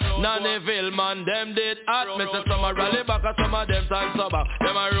hotter. Nannyville man them did hot. Mr. Some a rally back and some of them time sober.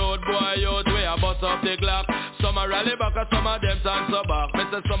 Them a road boy out way a bust up the clock. Some a rally back and some of them time sober.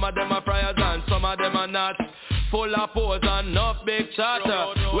 Mr. Some of them a friars and some of them a not. full of pose and enough big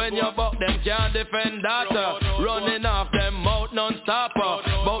chatter. When you buck them can't defend that. Running off them mouth non-stop.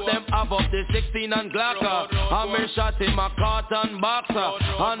 Bout them have up the 16 and Glocker. And me shot him a carton boxer.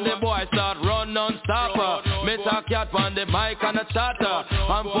 And the boy start run non-stop. Me talk cat on the mic and a chatter.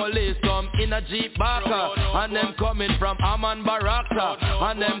 And police come in a jeep backer. And them coming from Amman Baraka.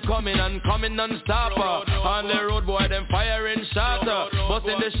 And them coming non-stop. On the road boy them firing shot.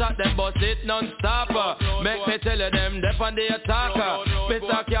 Busting the shot them bust it non-stop. Make me tell you them dep on the attacker.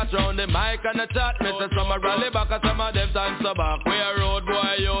 Mr. Cat round the mic and the chat. Mr. Some a rally back and some of them time so back. We a road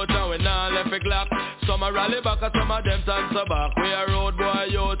boy youth and we not left a glock. Some a rally back and some of them time so back. We a road boy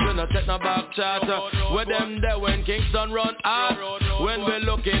youth, we no take no back chat. With them there when Kingston run hard. When we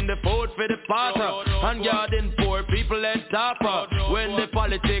looking the food for the potter. And guarding poor people and topper. When the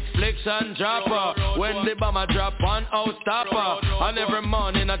politics flicks and dropper. When the bomber drop on house stopper. And every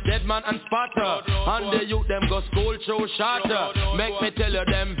morning a dead man and spotter. And the youth them go school through shatter. Make me tell you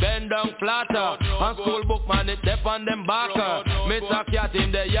them bend down flatter. And school book man it dep on them backer. Mr. Cat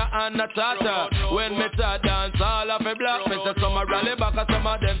in the ya and the chatter. When me start dance all of a block. Mr. Some a rally back and some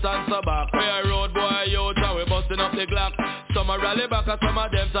of them dance so back. We a road boy youth and we busting up the Glock. Some a rally back and some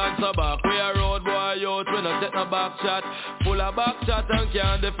of them dance so back. We a road boy youth, we no take no back shot. Full of back shot and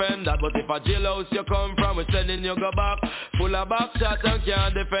can't defend that. But if a jailhouse you come from, we sending you go back. Full of back shot and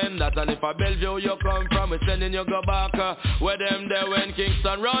can't defend that. And if a Bellevue you come from, we sending you go back. Where them there when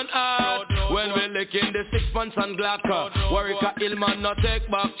Kingston run hard. When we licking the 6 months and Glocker. Warwick Hillman no take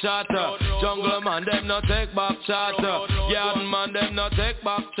back shot. Jungle man them no take back shot. Garden man them no take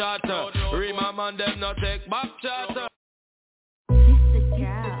back shot. Rima man them no take back shot.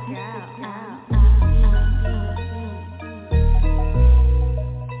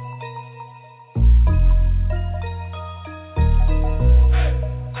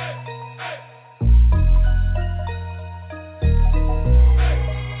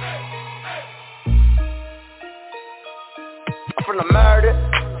 From the murder,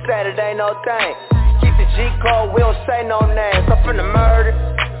 Saturday no thing. Keep the G code, we don't say no names. I'm from the murder,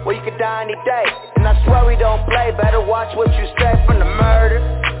 where you could die any day. And I swear we don't play, better watch what you say. From the murder,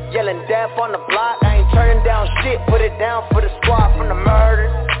 yelling death on the block. I ain't turning down shit, put it down for the squad. From the murder,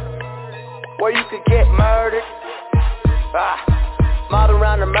 where you could get murdered. Mob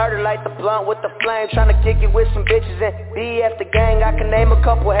around the murder, light the blunt with the flame. Tryna kick it with some bitches and BF the gang. I can name a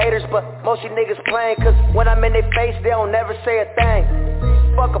couple haters, but most you niggas playing. Cause when I'm in their face, they don't never say a thing.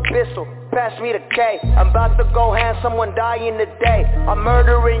 Fuck a pistol, pass me the K. I'm about to go hand someone dying today. I'm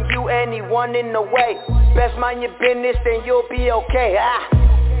murdering you, anyone in the way. Best mind your business, then you'll be okay.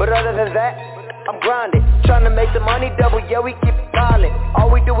 But other than that, I'm grinding, tryna make the money double, yeah we keep piling.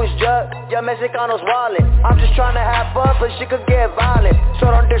 All we do is jug, yeah Mexicanos wildin'. I'm just tryna have fun, but shit could get violent. So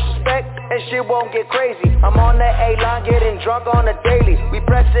don't disrespect, and shit won't get crazy. I'm on that A-line, getting drunk on the daily. We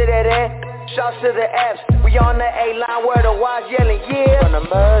press it at end, shouts to the F's. We on the A-line where the Y's yelling, yeah. From the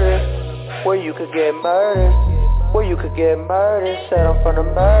murder, where you could get murdered. Where you could get murdered, said I'm from the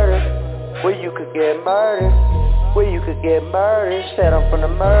murder. Where you could get murdered. Where you could get murdered, said I'm from the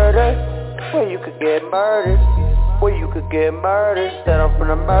murder. Where you could get murdered, where you could get murdered, said I'm from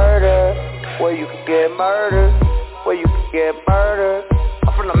the murder. Where you could get murdered, where you could get murdered.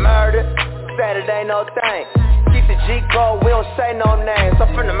 I'm from the murder, Saturday no thing. Keep the G code, we don't say no names.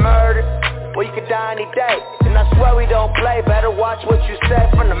 I'm from the murder, where you could die any day. And I swear we don't play, better watch what you say.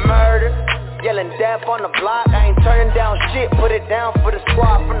 From the murder, yelling death on the block. I ain't turning down shit, put it down for the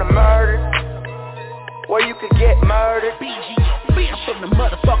squad. From the murder, where you could get murdered. I'm from the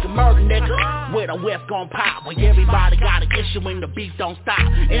motherfucking murder, nigga. Where the West gon' pop, when everybody got an issue and the beef don't stop.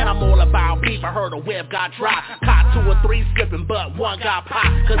 And I'm all about beef, I heard the web got dry. Caught 2 or 3 slipping, but 1 got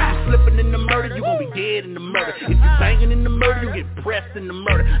popped. Cause if you slipping in the murder, you gon' be dead in the murder. If you banging in the murder, you get pressed in the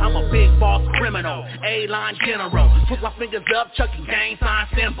murder. I'm a big boss criminal, A-line general. Put my fingers up, chucking gang sign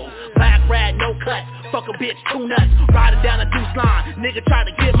symbols. Black rat, no cuts, fuck a bitch, 2 nuts. Riding down a deuce line, nigga tried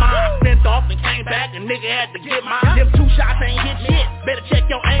to get mine. Spent off and came back, and nigga had to get mine. Them 2 shots ain't hit shit, better check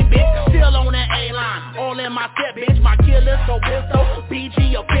your aim, bitch. Still on that A-line, all in my set, bitch. My killer so pistol,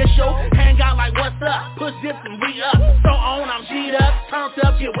 BG official. Hang out like what's up, push this and re-up. So on, I'm G'd up, turned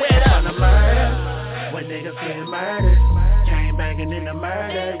up, get wet up. From the murder, when niggas get murdered. Chain banging in the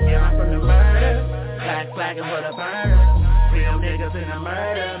murder, yeah, I'm from the murder. Black flagging for the burner. Real niggas in the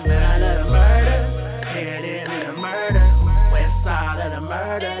murder, man of the murder. Head in the murder, west side of the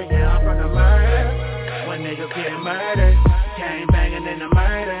murder, yeah, I'm from the murder. When niggas get murdered, chain banging in the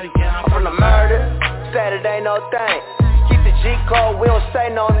murder, yeah, I'm from the murder. Saturday no thing. Keep the G code, we don't say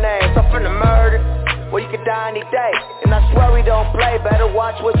no names. I'm from the murder, where you could die any day. And I swear we don't play, better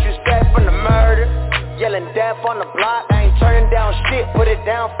watch what you say. From the murder, yelling death on the block. I ain't turning down shit, put it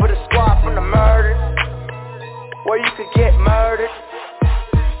down for the squad from the murder, where you could get murdered.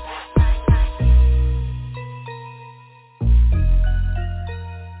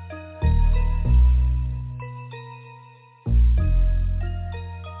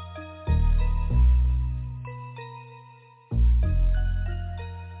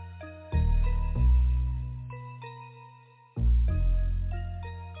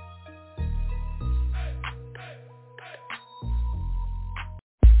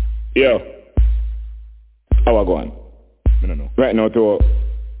 Yo, how I going? I don't know. Right now, too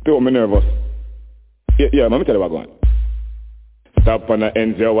me nervous. Yeah, let me tell you what I going. Stop on the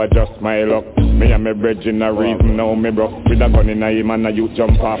ends, yo, adjust my luck. Me and my brethren a reason now me broke. With a gun in a him and a youth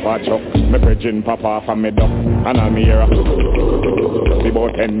jump off a truck. My brethren pop off and me duck. And I'm here be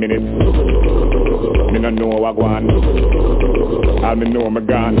about 10 minutes. Me no know what I want. All me know me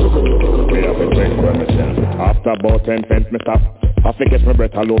gone. Me have to drink for myself. After about 10 cents me stop. I think it's my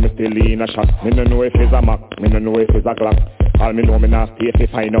breath alone, me still in a shot. Me no know if it's a Mac, me no know if it's a Glock. All me know me not stay if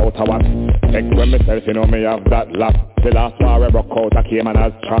I find out a what. Take when myself, you know me have that lock. The last war I broke out, I came and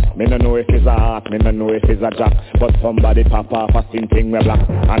as trap. Me no know if it's a heart, me no know if it's a jack. But somebody pop off a same thing me black.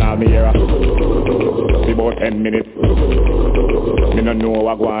 And all me hear about 10 minutes. Me no know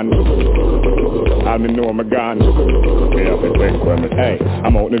what I want. All me know me gone. Me have to drink when me hey,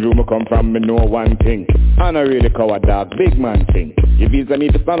 I'm out the room I come from, me know one thing. I'm not really coward dog, big man thing. If it's a me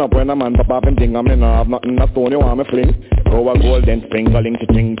to stand up when a man pop off and ting, I me no have nothing, a stone you want me fling. Go a golden sprinkling to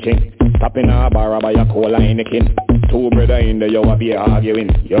ting ting. Stop in a bar by a cola in the king. Two brother in the yo a be arguing.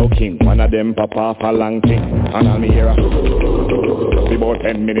 Yo king, one of them pop off a long thing. And I'm here about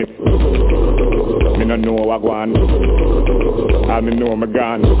 10 minutes. Me no know what I want. All me know me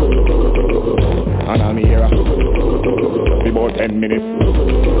gone. And I'm here about 10 minutes.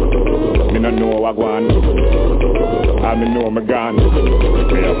 Me no know what I want. All me know me gone.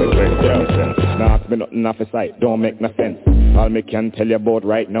 Me have to drink yourself. Nah, ask me nothing off the sight, don't make no sense. All me can tell you about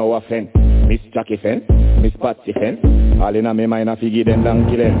right now offense. Miss Jackie fence, Miss Patsy fence. All in a me mind a figure them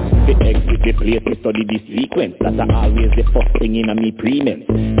donkey lens. The exit the place, me study the sequence. That's always the first thing in a me pre-mens.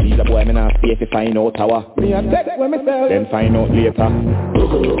 These a boy me not see if you find out how. Me a text when me tell. Then find out later.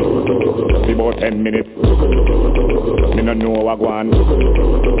 About 10 minutes. Me no know what I want.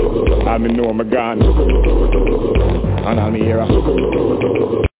 All me know me gone. And all me here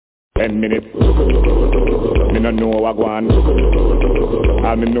 10 minutes. Me no know what I want.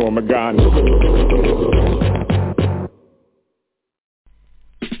 All me know me gone.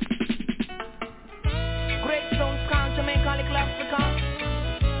 Great songs come Jamaica, little Africa.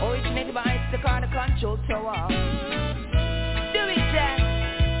 Originated by the Control Tower. Do it, Jack.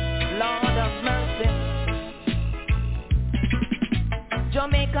 Lord of mercy.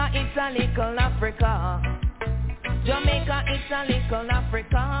 Jamaica, it's a little Africa. Jamaica, it's a little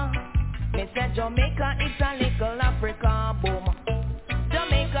Africa. Me said Jamaica, it's a little Africa. Boom.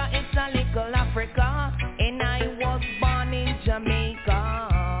 Jamaica, it's a little Africa. And I was born in Jamaica.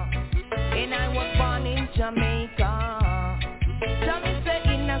 And I was born in Jamaica. Jamie said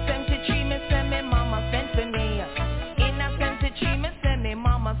in a 73, me say me mama sent for me. In a 73, me say me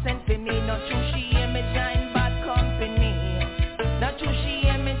mama sent for me. Not true, she hear me join bad company. Not true, she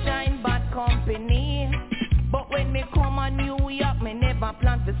hear me join bad company. But when me come on New York, me never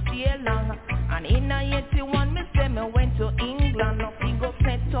plan to stay long. And in a 81, me say me went to England. Now we go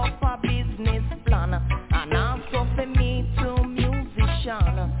set up a business plan. And also for me to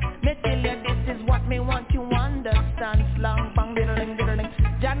musician. Me tell you this is what me want you understand. Slang bang diddling diddling.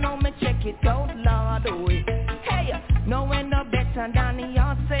 Jah know me check it out loud. Oh, hey, no way no better than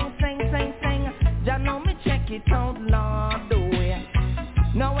y'all sing sing sing sing. Jah know me check it out loud. Oh,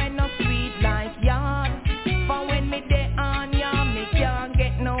 no way no sweet like y'all. For when me dey on ya, me can't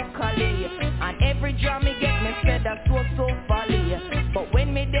get no collie. And every drum me get me said that's so folly. But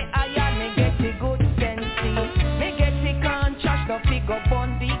when me dey higher, me get the good sensey. Me get the contract, no figure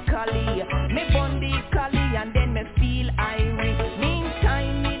Bundy Collie. Me Bundy Collie and then me feel irie.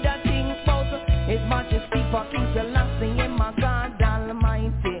 Meantime me da think about His Majesty for King Selassie in my God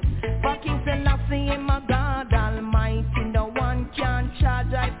Almighty. For King Selassie in my God Almighty. No one can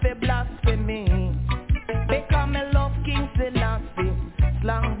charge I for blasphemy. Because me love King Selassie.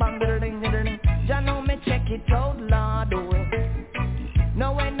 Slang bang diddling diddling. Jah know me check it out Lord.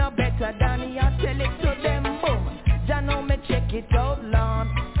 No way no better than you tell it to them boom. Jah know me check it out Lord.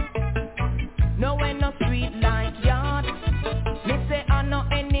 No way no sweet like yard. Me say I know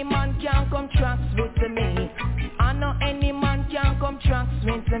any man can come tracks with me. I know any man can come tracks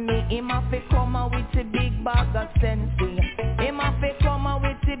with me. Him have to come out with a big bag of sense. Him have to come out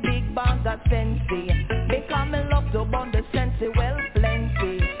with a big bag of sense.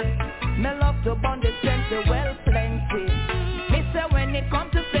 to burn the strength, well plenty. Me say when it come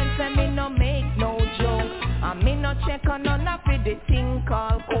to sense, me no make no joke. And me no check on none of the thing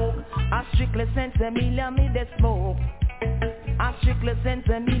called coke. I strictly sense a million me the smoke. I strictly sense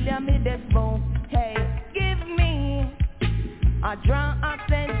a million me the smoke. Hey, give me a draw of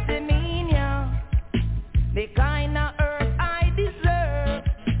sense to me, yeah. The kind of earth I deserve,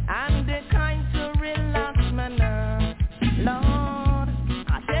 and the kind to relax my nerve. Lord,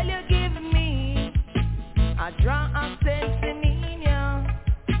 I tell you, give me a draw of sense to me, yeah.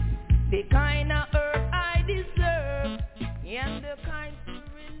 The kind of earth I deserve, and the kind to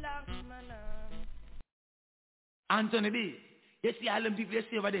relax my nerve. Anthony B, you see all them people you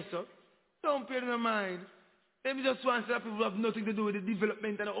see over there, so don't pay no mind. Let me just want to say that people have nothing to do with the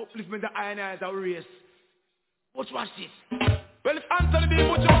development and the upliftment of iron as a race. Watch this. Well, if Anthony B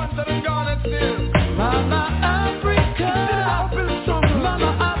put your hands on them garnet still. Mama Africa,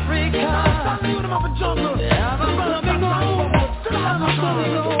 Mama Africa, I'm coming home, I'm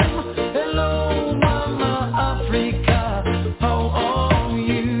coming home. Hello, Mama Africa, how are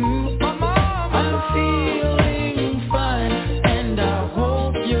you? I'm feeling fine, and I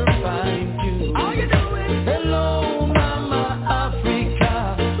hope you're fine too. How you doing? Hello, Mama Africa,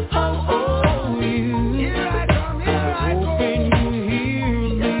 how are you? Here I come, hoping you hear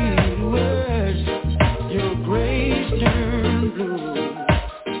me. Words, your grace turn blue.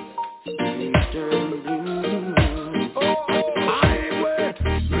 Turn blue. I wait,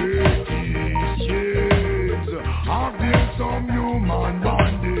 I've been some human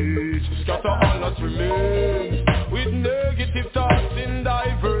bondage. Scatter all that remains with negative thoughts in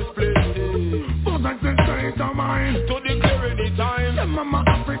diverse places. But that's the state of mind to declare any time. Yeah, Mama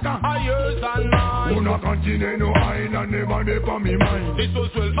Africa, yours and mine. Who not continue no island, never there for me mind. This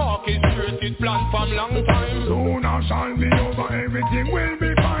was well orchestrated, planned from long time. Soon I shall be over, everything will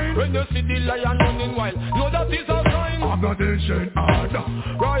be fine. When you see the lion running wild, know that is a sign of the nation order,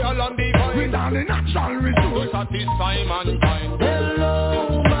 royal and divine, with all the natural resources to satisfy mankind.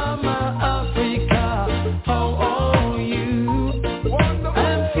 Hello, Mama Africa, how are you? Wonderful.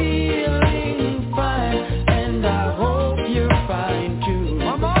 I'm feeling fine, and I hope you're fine too.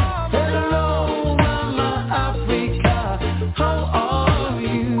 Mama. Hello, Mama Africa, how are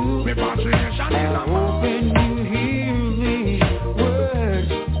you? Repatriation is a hoping you hear me.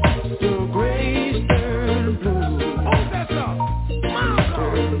 Words, your grace turn blue. Oh, that's up.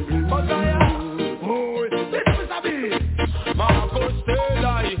 Turn blue. Oh, this is a bit. Marcus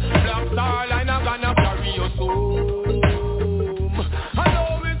Taylor, Black Star Line, I'm gonna carry your soul. I know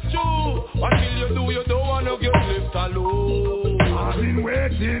it's true. Until you do, you don't wanna get left alone. I've been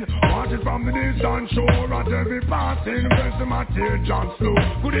waiting, watching from the distant shore at every passing, pressing my teardrops slow.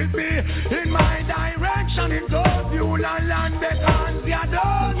 Could it be in my direction? It goes you land because you're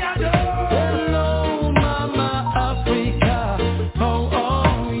done, you're done. Hello, Mama Africa, how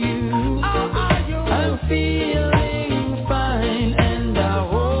are you? How are you? I'm feeling fine, and I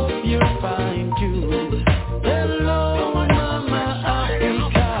hope you're fine too. Hello, Mama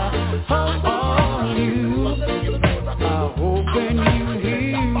Africa, how are you? I hope when you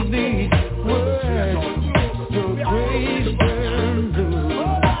hear these words, your grace turn blue.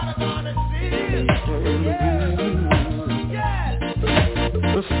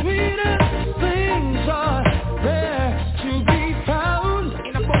 The sweetest things are there to be found.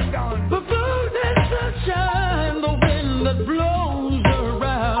 The food and sunshine, the wind that blows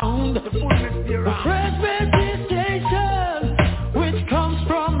around. The fresh vegetation which comes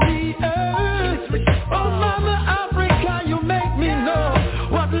from the earth. Oh, Mama Africa, you make me know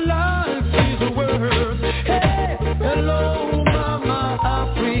what life is worth. Hey, hello, Mama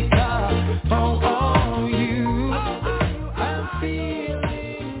Africa, how are you? I'm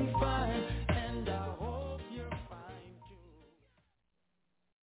feeling fine, and I hope you're fine too.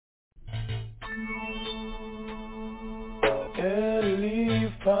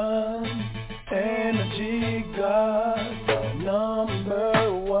 Elephant, energy god, #1.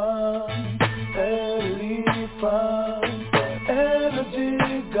 Elephant, energy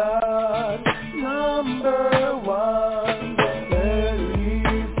god, #1.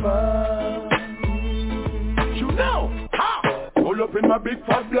 Elephant. You know, ha! Pull up in my big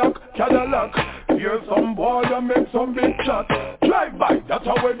fat black Cadillac. Hear some boy and make some big shot. Drive by, that's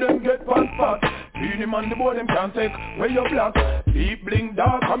how where them get fat. Beat him on the board, them can't take where you black. Deep bling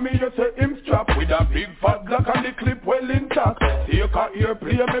dark, and me you say him strap. With a big fat black and the clip well intact. Take a ear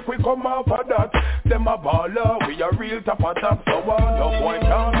play, make we come off of that. Them a baller, we a real top of top. So no boy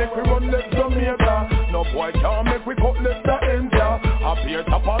can't make we run left Jamaica. No boy can't make we cut left the enter. A beer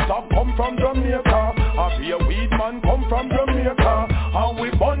top of top come from Jamaica. A beer weed man come from Jamaica. And we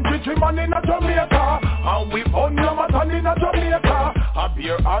bunch it chichi man in a Jamaica, and we burn your matan in a Jamaica. A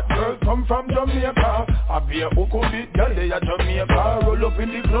beer hot girl come from Jamaica, a beer uku beat girl they a Jamaica. Roll up in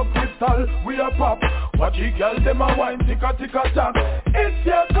the club crystal, we a pop. Watch the girl them a wine, ticka ticka tack. It's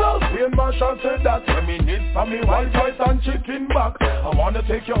your clothes, Wayne Marshall said that. Reminisce for me white rice and chicken back. I wanna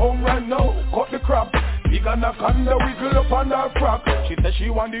take you home right now, cut the crap. Big anaconda wiggle up on her frock. She said she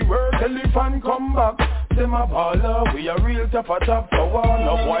want the word elephant come back. Them a baller, we a real tough a top flower.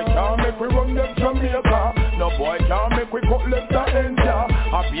 No boy can't make we run them Jamaica. No boy can't make we cut left the end ya.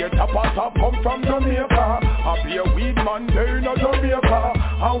 A beer top a top come from Jamaica. A beer weed man there in a Jamaica.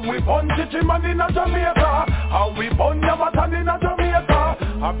 And we bun chichi man in a Jamaica. And we bun yamatan in a Jamaica.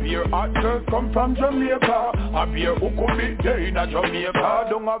 A beer hot girls come from Jamaica. A beer who could be there in a Jamaica.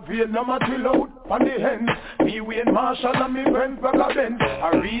 Don't have veil no chill out on the hand. Me Wayne Marshall and me friends back a bend.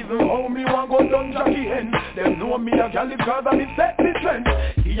 A reason how me want go down Jackie hen. Them know me a gal is cause I me set the trend.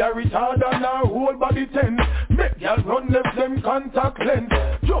 He a retard and our whole body tense. Make gal run left them contact lens.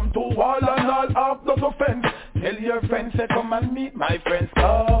 Jump to wall and all off the fence. Tell your friends say come and meet my friends.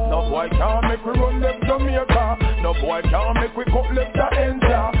 No boy can't make we run left Jamaica. No boy can't make we cut left the ends.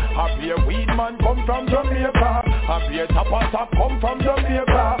 A beer weed man come from Jamaica. A beer top come from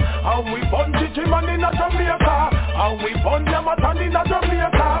Jamaica. And we bun chichi man in a Jamaica. And we bun yamatan in a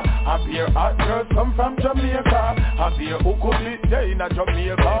Jamaica. A beer hot girls come from Jamaica. A beer who could live there in a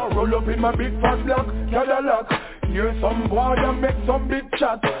Jamaica. Roll up in my big fat black Cadillac. Hear some boy and make some big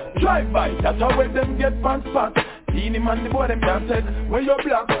chat. Drive by, that's how when them get pants fat. Teeny man the boy them can't take when you're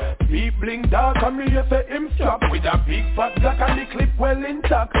black. Beat bling dark and me you say him strap. With a big fat black and the clip well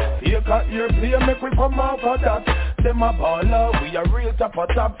intact. Take a ear play make we come out for that. Them a baller, we a real top of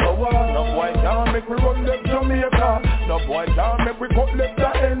top flower. No boy can't make we run them Jamaica. No boy can't make we cut left the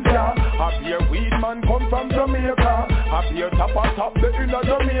end ya. A beer weed man come from Jamaica. A beer top of top the in a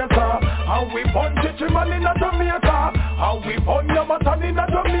Jamaica. And we bun chichi man in a Jamaica. And we bun yamatan in a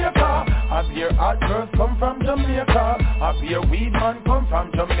Jamaica. A beer hot girls come from Jamaica. A beer weed man come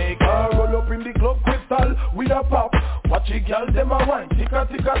from Jamaica. Roll up in the club crystal with a pop. Watch the girl them a wine, ticka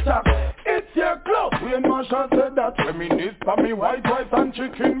ticka tack. It's your club, Wayne Marshall said that. Reminisce for me white rice and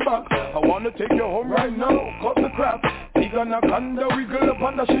chicken back. I wanna take you home right now, cut the crap. Big anaconda wiggle up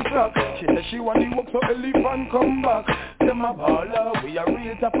on the shit rock. She said she want the walk so elephant come back. Them a baller, we a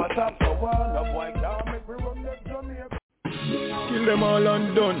real top a top. So all a boy can't make we run that Jamaica. Kill them all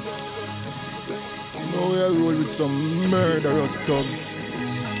and done. Now we are roll with some murderous thugs.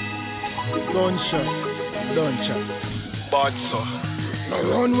 Gunshot. Bad so. No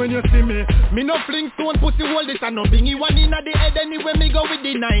run when you see me. Me no fling stone pussy hold it and no bingy one inna the head anyway me go with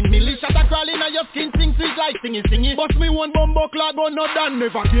the 9 milli. Shot a crawl inna your skin sing sweet like singy. Bust me one bumbo clad but no done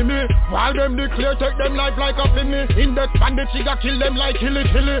never kill me. While them declare take them life like a me. Index and the trigger kill them like hilly.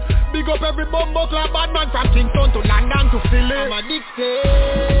 Big up every bumbo clad bad man from Kingston to London to Philly. I'm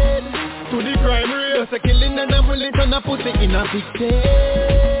addicted to the crime rate. Just a killing and a bullet and a pussy in a big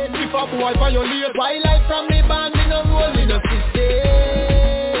state. If a boy violate wildlife from me band me no roll in a system.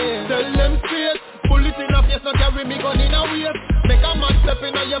 Tell them straight, bullet in a face, no carry me gun in a waist. Make a man step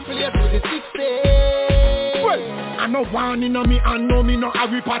in a your place with the 60. Well, I no warning on me and no me no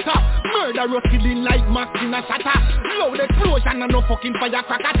Harry Potter. Murderous killing like Max in a shatter. Loud explosion and no fucking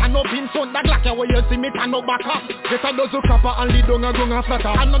firecracker. And no pin sound that like where you see me and no back up. Get a dozen crapper and lead down a gung a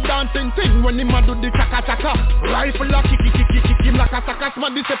flatter. And no dancing thing when him a do the chaka. Rifle a kick him like a sucker.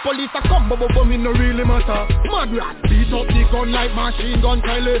 Man this a police a come but me no really matter. Mad rat beat up the gun like machine gun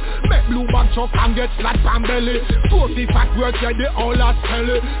Kelly. Make blue bag chuck and get flat pan belly. 40 fat words yeah they all are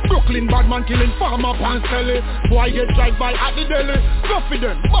skelly. Brooklyn bad man killing farmer pan selly. Boy get drive by at the deli. Go for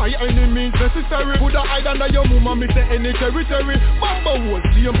them by any means necessary. Put a hide under your mama me say any territory. Bamba was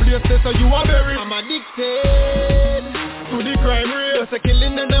same place say so you are buried. I'm addicted to the crime rate. Just a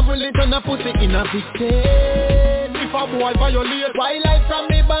killing and a bullet and a pussy in a big state. If a boy violate wildlife from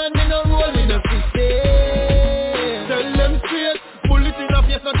me band me no roll in a system. Tell them straight, bullet in a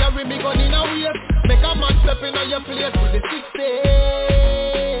face no carry me gun in a waist. Make a man step in a your place with the 60.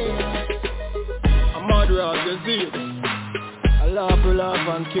 I'm mad rock, you see it. I laugh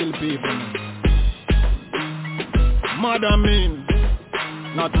and kill people. Mad and mean,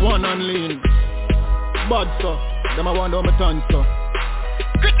 not one and lean. Bad so, them I want on my tongue so.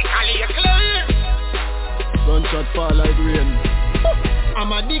 Critically acclaimed. Gunshot fall like rain.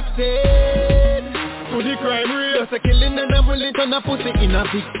 I'm addicted to the crime rate. Just a killing and a bullet and a pussy in a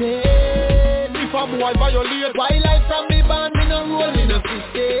big state. If a boy violate wildlife from me band me no roll in a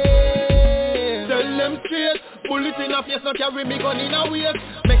system. Tell them straight, bullet in a face no carry me gun in a waist.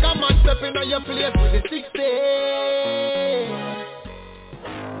 Make a man step in a your place with the 60.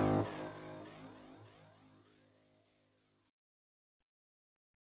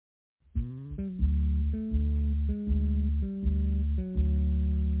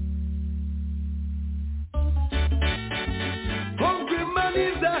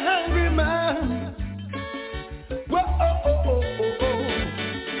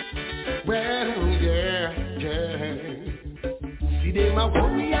 See them a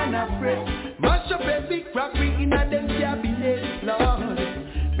worry and afraid. Mash up every crack we in a them cabinet, Lord.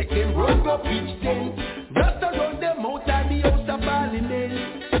 Make them run up each tent. Just around them out of the house of parliament.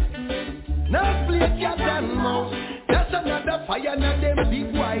 Now play cat and mouse. That's another fire, not them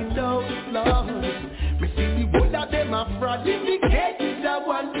big white house, Lord. Me see the whole of them a fraud. If the cake is a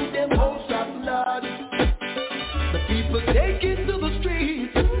one to them house of blood. The people take it to the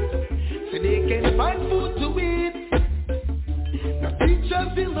streets so they can find food to eat. The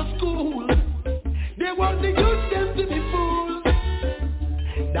teachers in the school, they want the youth them to be fools.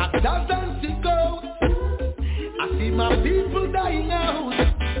 Doctors and sickos, I see my people dying out.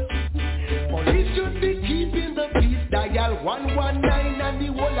 Police should be keeping the peace. Dial 119 and the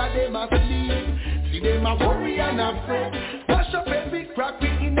whole of them asleep. See them a worry and afraid. Mash up every crack we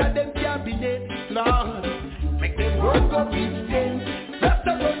in a them cabinet, Lord. Make them work up each day. Just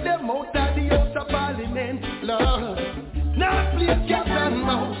around them out of the house of parliament, Lord. Now play cat and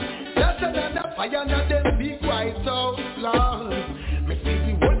mouse. That's another fire, not them big white house, Lord. Me see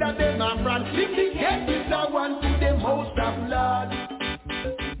the whole of them a brand. If the gate is a one to them house of Lord.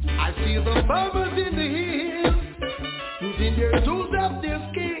 I see the farmers in the hills using their tools of their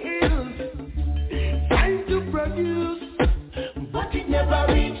skills, trying to produce, but it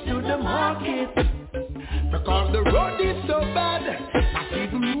never reaches to the market because the road is so bad. Not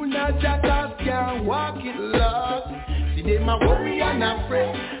even Luna Jackals can walk it, Lord. See them a worry and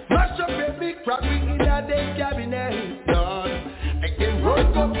afraid. Mash up every crack in a them cabinet, Lord. Make them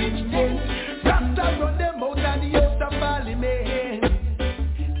roll up each day. Rasta run them out of the house of parliament.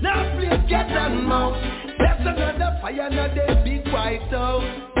 Now play cat and mouse. That's another fire, not them big white house.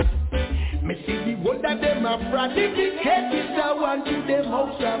 Me see the whole of them a fraud. If the case is a one to them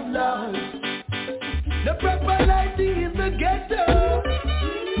house of love. The proper lighting in the ghetto.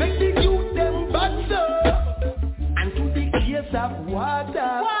 Make the youth them bad so. And to the case of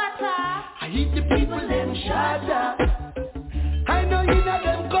water. I hit the people them shatter. I know you know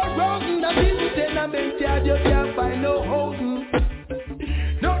them corrosion. I feel the tenement yard you can't find no housing.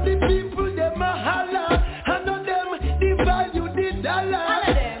 Now the people them a holler. I know them the value the dollar.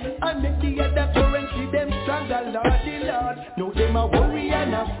 And make the other currency them stronger, Lordy Lord. Now them a worry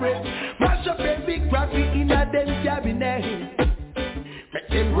and afraid. Mash up every crack in a them cabinet. Make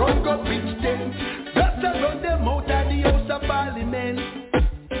them run up each day. Just around them out of the house of parliament.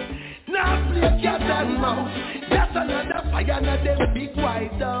 Now play cat and mouse. That's another fire, not them big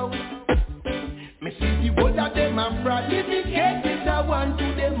white house. Me see the whole of them a fraud. If the case is a one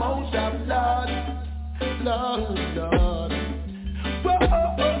to them house of Lord, Lord, Lord. Whoa, oh,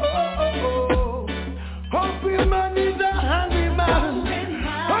 oh, oh, oh, oh. Hungry man is a hungry man.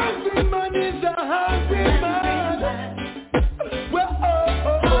 Hungry man is a hungry man. Whoa, oh,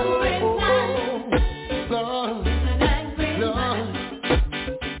 oh, oh, oh, Lord, Lord.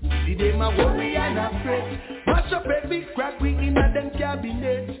 See them a worry and afraid. Mash up every crack we in a them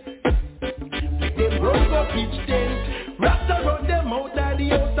cabinet. Make them roll up each day. Rasta run them out of the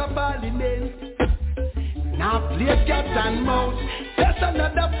house of parliament. Now play cat and mouse. That's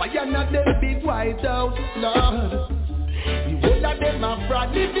another fire, not them big white house, Lord. The whole of them a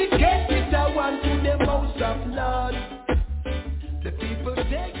fraud. If the case is a one to them house of Lord. The people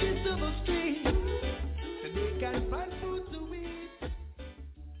take it to the street so they can find food to eat.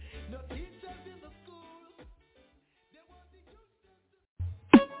 No teachers in the school. They want the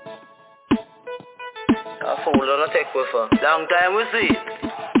a fool on a tech with her. Long time we see.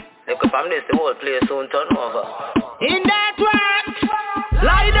 Look up on this, the whole place soon turn over. In that work,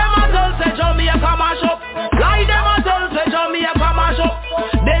 lie them a tell say Jamaica mash up. Lie them a tell say Jamaica mash up.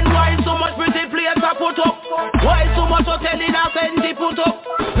 Then why so much pretty place a put up? Why so much hotel in a Fendi put up?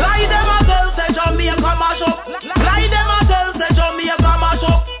 Lie them a tell say Jamaica mash up. Lie them a tell say Jamaica mash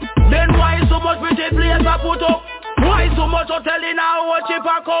up. Then why so much pretty place a put up? Why so much hotel in a watch it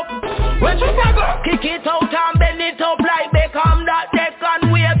pack up? When you pack up, kick it out and bend it up like Beckham. That deck and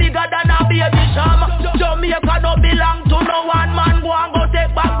way bigger than a baby sham. Jamaica don't belong to no one man. Go and go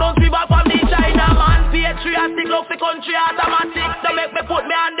take back those people from the China man. Patriotic love the country automatic. So make me put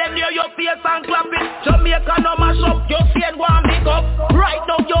me hand them near your face and clap it. Jamaica no mash up, you see and go and pick up. Right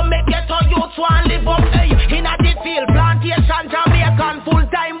now you make it on you to and live up. Hey, in a the field plantation Jamaican full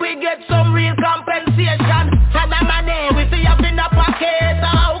time we get some real compensation. And the money we see up in the pocket.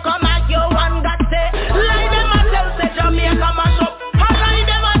 How come I you one got say? Lie them and tell say Jamaica mash up. Lie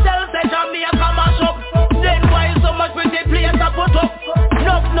them and tell say Jamaica mash up. Then why so much pretty place to put up?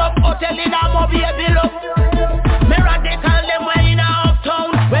 Knock hotel in a baby look. Me radical them when in a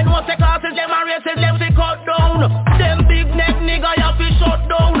uptown. When most the classes them and races them we cut down. Them big neck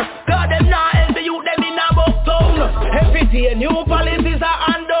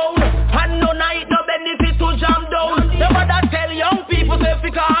fi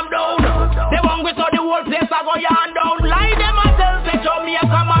calm down. They hungry so the whole place a go yarn down. Lie them a tell say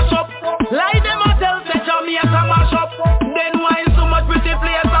Jamaica mash up. Lie them a tell say Jamaica mash up. Then why so much pretty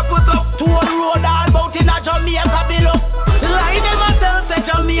place a put up? To a road all about in a Jamaica below. Lie them a tell say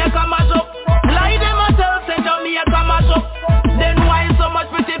Jamaica mash up. Lie them a tell say Jamaica mash up. Then why so much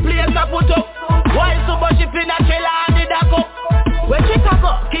pretty place a put up? Why so much ship in a trailer and the dock up? When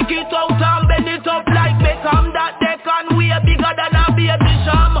Chicago kick it out and bend it up like Beckham, that they can way bigger than a baby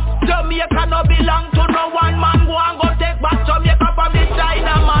sham. Jamaica no belong to no one man. Go and go take back Jamaica from the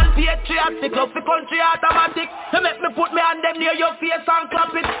China man. Patriotic love the country automatic. They make me put me hand them near your face and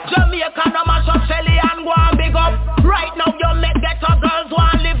clap it. Jamaica no mash up Shelly and go and big up. Right now you make ghetto girls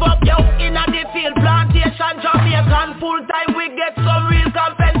want live up. Yo, in a the field plantation Jamaican full time we get some real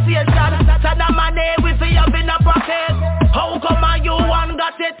compensation. So the money we see up in a pocket. How come you one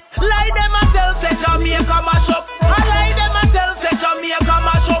got it? Lie them a tell say Jamaica mash up. I lie them a tell say Jamaica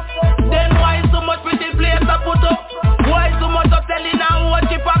mash up. Then why so much pretty place a put up? Why so much of telling and what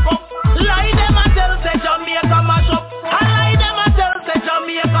you pack up? Lie them a tell say Jamaica mash up. I lie them a tell say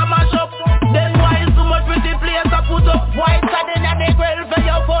Jamaica mash up. Then why so much pretty place a put up? Why sudden and they grill for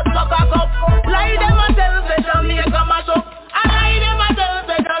your foot cock up? Lie them a tell say Jamaica mash up. I lie them a tell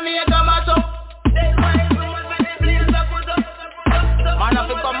say Jamaica mash up. Then why so much pretty place a put up? Man, I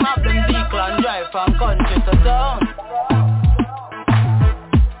fi come up them vehicle and drive from country to town.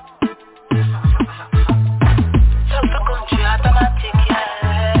 Love the country automatic,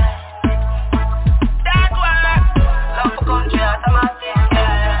 yeah. That one. Love the country automatic,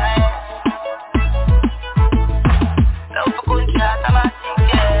 yeah. Love the country automatic,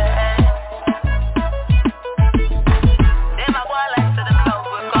 yeah. Them a go like to the love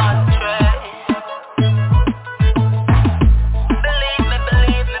the country.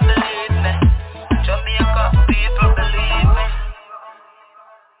 Jamaica people believe me.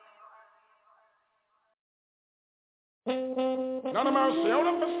 None of mercy, I don't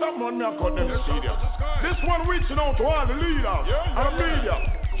have to stop on me and cut them the studio. This one reaching out to all the leaders and the media.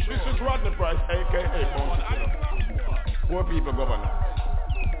 This is Rodney Price, a.k.a. Bounty. Poor people governor.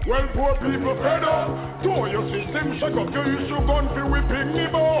 Well, poor people fed up. To your system, shake up your issue gun for whipping me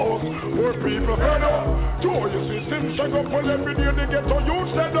boss. Poor people fed up. To your system, shake up when every day they get on you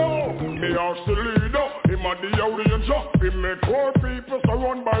said up. Me ask the leader, him a the ranger. He make poor people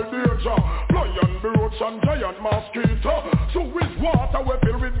surrounded by danger. Lion, roach and giant mosquito. So with water we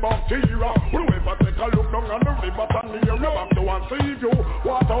fill with bacteria. We'll ever take a look down on the river and near you. Back to one see you,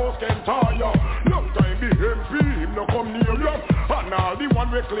 water house can tire. Long time the MP, him no come near you. And all the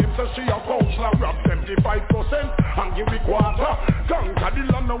one we claim says she a counselor. Grab 75% and give me quarter. Conquer the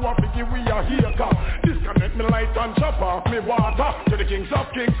land now what we give we a haker. Disconnect me light and chop off me water. To the kings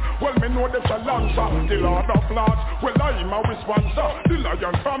of kings, well me know them shall answer. The Lord of lords, well I'm a sponsor. The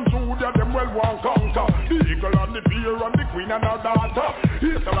lion from Judah, them well want conquer. The eagle and the bear and the queen and her daughter.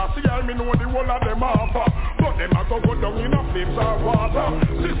 Yes, I me know the whole of them offer. But them a go down in a flames of water.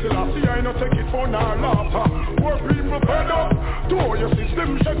 Sister, I no take it for no laughter. Poor people fed up. To your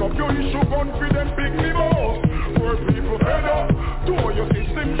system, shake up your issue gun for them big boss. Poor people fed up. To your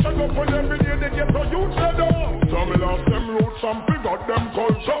system, shake up when every day they get a youth fed up. Some lost them roots and forgot them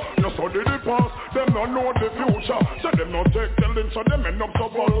culture. You study the past, them don't know the future. So them not take the lynch, so them end up so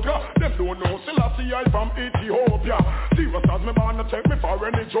vulgar. Them don't know Selassie I from Ethiopia. Serious as me born to take me for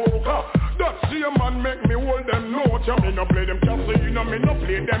any joker. That same man make me hold them notes. Me no play them casino, me no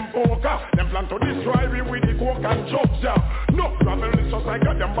play them poker. Them plan to destroy me with the coke and chops, yeah. No travel is just like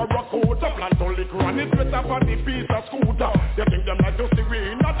a them barracuda. Plan to lick run it with a body piece of scooter. They think them like to see we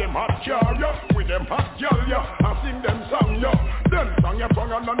in a them hot car, yeah. With them hot girl, yeah. And sing them song, yeah. Them song ya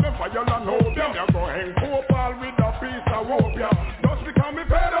tongue and them fire and hope, yeah. You go hang Popal with a piece of rope, yeah. Just because me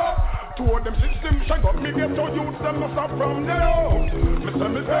fed up. Two of them systems shake up, me get to use them must stop from there. Me say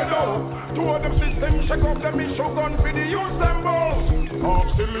me fed up. Two of them systems shake up, them issue gun for the use them boss.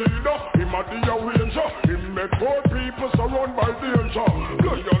 Ask the leader, him a the ranger. Him make poor people surrounded by danger.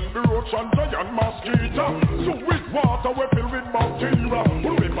 Lion, the roach and giant mosquito. So with water we fill with bacteria.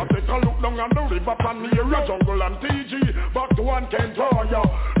 We'll never take a look down on the river from near jungle and TG. Back to one Kentaya.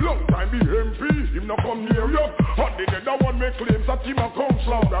 Long time the MP, him no come near you. And the other one make claims that him a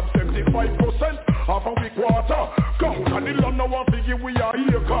counselor. Grab 75% half a week water. Come and the land now a figure we are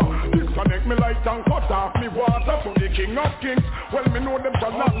here. Disconnect me light and cut off me water. To the king of kings, well me know them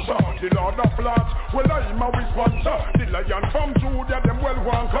shall answer. The Lord of lords, well I'm a sponsor. The lion from Judah, them well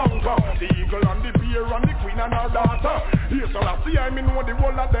want conquer. The eagle and the bear and the queen and her daughter. Yes, I see I me know the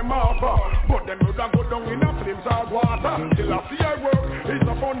whole of them offer. But them would go down in a flames of water. Till I see I work, it's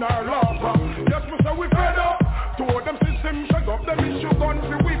a fun or laughter. Yes, me say we fed up. To them systems shake up, them issue gun gun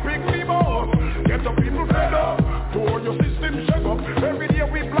till we pick me boss. Get the people fed up, to your system check up. Every day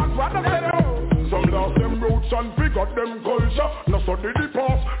we black rather fed up. Some lost them roots and forgot them culture. No study the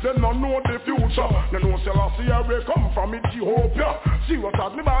past, they no know the future. They know Selassie where come from Ethiopia. See what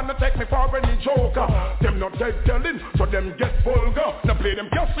has me born to take me for any joker. Them not take telling, so them get vulgar. Now play them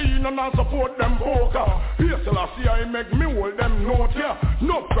casino and I support them poker. Here Selassie I make me hold them note here.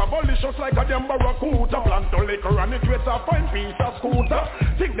 No travelicious like a them barracuda. Plant to liquor and it with a fine piece of scooter.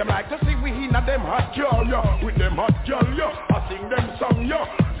 Think them like to see we in a them hot girl, yeah. With them hot girl, yeah. I sing them song, yeah.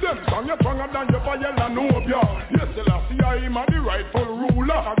 Them song you stronger than your fire and Nubia. Yes, Selassie I am the rightful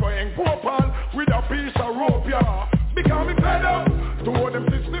ruler. I'm going Popal with a piece of rope, yeah. Because me fed up to all them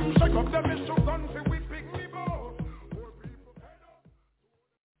systems, shake up them issues until we pick me both.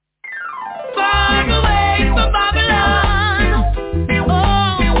 Far away from Babylon,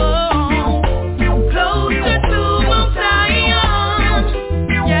 oh, closer to Mount Zion,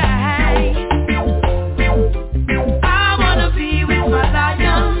 yeah. I wanna be with my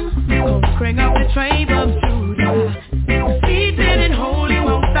lion, conquering up the tribe of Judah, seated in holy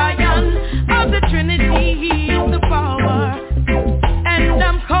Mount Zion of the Trinity, the power, and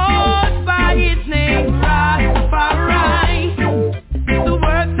I'm called by His name, Rastafari. The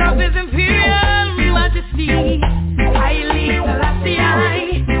works of His imperial majesty, highly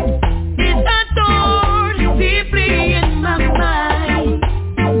Selassie, is adored deeply in my mind.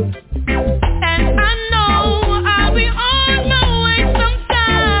 And I know I'll be on my way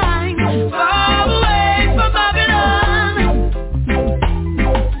sometime, far away from Babylon,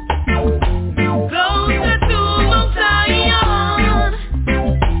 closer to Mount Zion,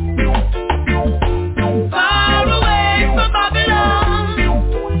 far away from Babylon.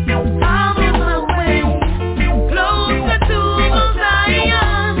 I'm on my way, closer to Mount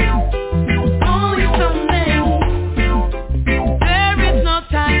Zion, going someday. There is no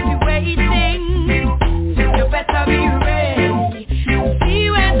time to waiting, you better be ready. See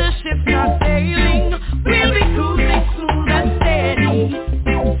when the ships are sailing, we'll be cruising smooth and steady.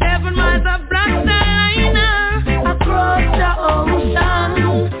 7 miles of black liner across the ocean,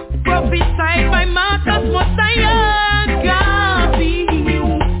 prophesied by Marcus Mosiah Garvey.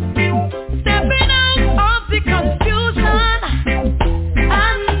 Stepping out of the confusion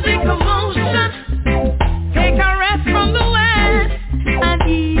and the commotion, take a rest from the west and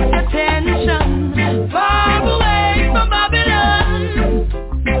ease your tension, far away from Babylon,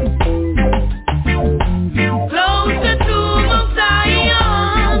 closer to Mount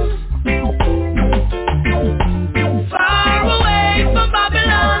Zion, far away from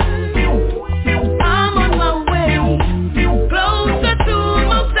Babylon. I'm on my way, closer to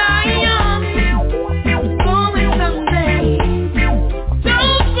Mount Zion, going someday.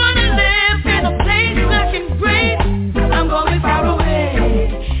 Don't wanna live in a place lacking grace, I'm going far away.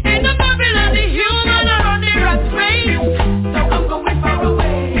 In the Babylon, the human are on the rat race, so I'm going far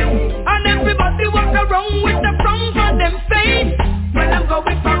away. And everybody walk around with the frown on them face, well I'm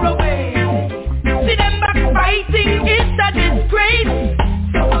going far away. See them backbiting, it's a disgrace,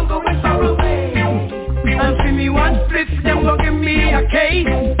 so I'm going far away. And for me one split, them go give me a case,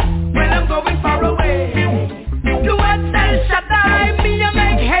 well I'm going far away. To what El Shaddai, me a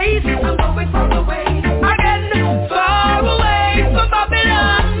make haste, I'm going far away. Again, far away from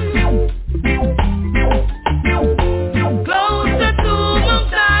Babylon, closer to Mount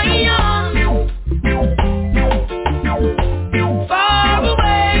Zion, far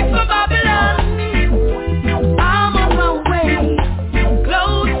away from Babylon. I'm on my way,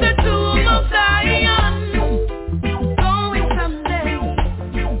 closer to Mount Zion, going someday,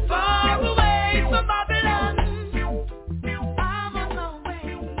 far away from Babylon. I'm on my way,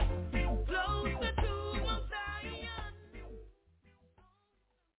 closer to Mount Zion.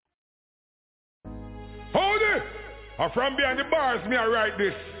 Hold it! From behind the bars, me I write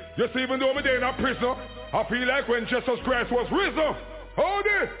this. Just even though me there in a prison, I feel like when Jesus Christ was risen. Hold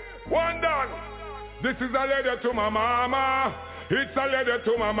it! One done. This is a letter to my mama. It's a letter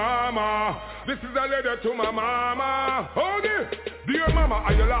to my mama. This is a letter to my mama. Hold it! Dear mama,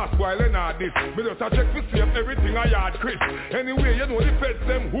 are you last while and not this? Me just a check to see if everything I had Chris. Anyway, you know the feds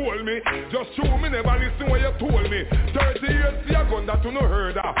them hold me. Just show me never listen what you told me. 30 years see a gun that you no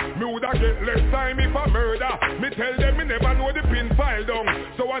heard of. Me woulda get less time if I murder. Me tell them me never know the pin file down.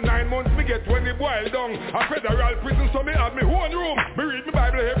 So a 9 months me get when it boil down. A federal prison so me have me own room. Me read me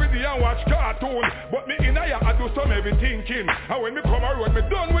Bible every day and watch cartoon. But me in a I do some heavy thinking. I Now when me come around, me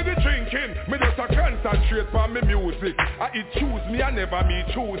done with the drinking. Me just a concentrate on me music. It choose me, I never me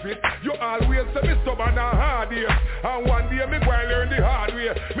choose it. You always say me stubborn and hard here. And one day me go and learn the hard way.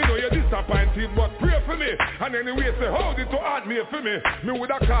 Me know you're disappointed, but pray for me. And anyway say, how did to hurt me for me? Me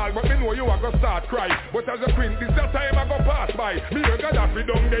woulda call, but me know you a go start cry. But as a print, this the time I go pass by. Me hear Gaddafi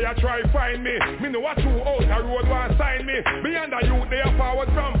down there, you try find me. Me know what two out a road want sign me. Beyond the youth, they are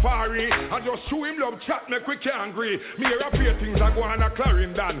forward from Paris. I just show him love chat, make we can't agree. Me hear a few things I go on a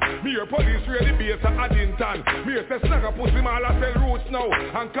Clarendon. Me hear police ready base at Addington. Me hear say snagger pussy man a sell roots now.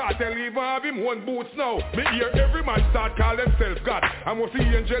 And cartel even have him one boots now. Me hear every man start call themself God. I must see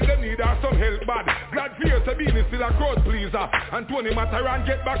angel they need her some help bad. Glad fear to be still a crowd pleaser. And Tony Mataran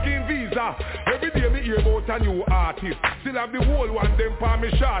get back in visa. Every day me hear about a new artist. Still have the whole one them for me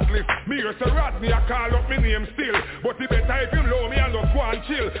shortlist. Me hear say Rodney I call up me name still. But the better if him low me and just go and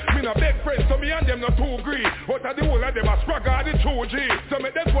chill. Me no beg friends so me and them not too agree. But the whole of them a struggle the 2G. So me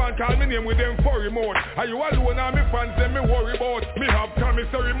them go and call me name with them for remote. Are you alone and me fans them me worry about. Me have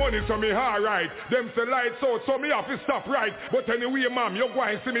commissary money so me alright. Them say lights out so me have to stop right. But anyway ma'am you go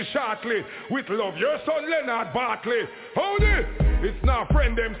and see me shortly. With love your son Leonard Bartley. Howdy! It's now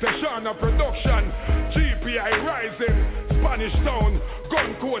friend them session of production. GPI rising. Spanish Town,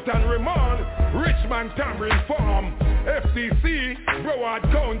 Guncoat and Remand, Richmond, Tamarind Farm, FCC, Broward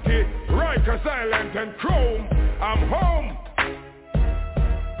County, Rikers Island and Chrome. I'm home.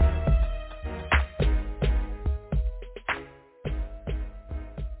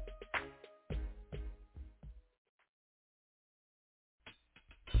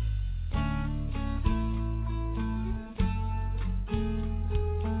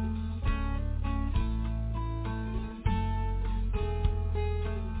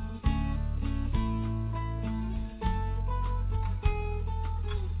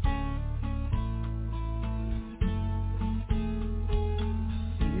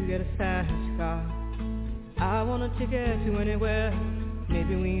 I want a ticket to anywhere.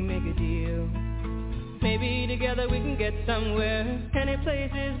 Maybe we make a deal. Maybe together we can get somewhere. Any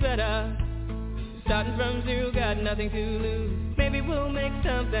place is better. Starting from zero, got nothing to lose. Maybe we'll make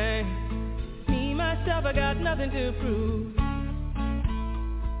something. Me, myself, I got nothing to prove.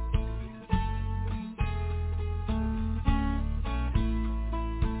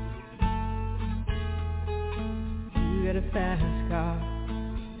 You got a fast car.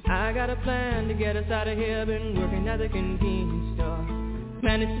 I got a plan to get us out of here. Been working at the convenience store.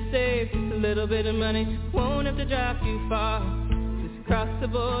 Managed to save just a little bit of money. Won't have to drive too far. Just cross the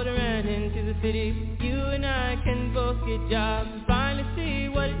border and into the city. You and I can both get jobs. Finally see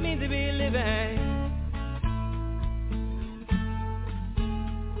what it means to be living.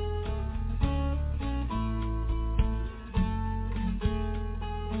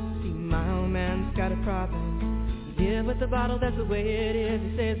 See, my old man's got a problem. Yeah, with the bottle, that's the way it is.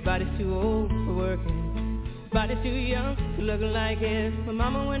 He says body's too old for working. Body's too young to look like his. My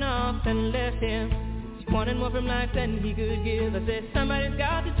mama went off and left him. She wanted more from life than he could give. I said somebody's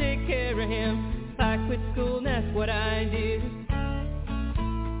got to take care of him. I quit school and that's what I did.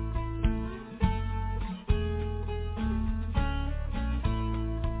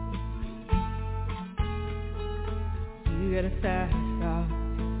 You got a fast car.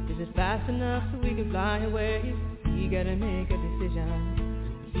 Is it fast enough so we can fly away? You gotta make a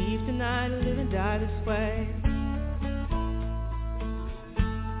decision. Leave tonight or live and die this way.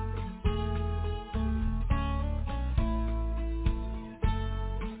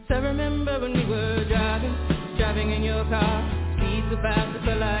 So I remember when we were driving in your car. Speed so fast I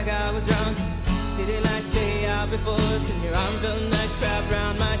felt like I was drunk. City lights day out before us, and your arm felt nice wrapped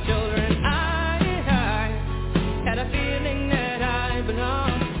around my shoulder. And I had a feeling that I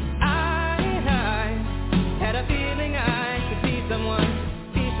belonged. Had a feeling I could be someone,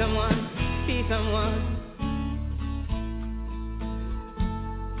 be someone, be someone.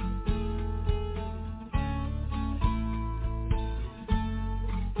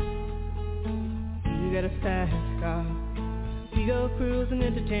 You got a fast car. We go cruise and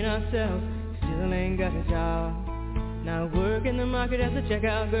entertain ourselves. Still ain't got a job. Now work in the market as a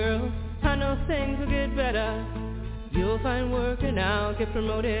checkout girl. I know things will get better. You'll find work and I'll get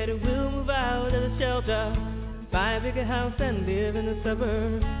promoted. We'll move out of the shelter. Buy a bigger house and live in the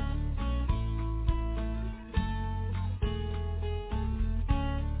suburbs.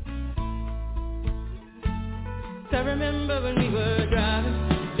 So I remember when we were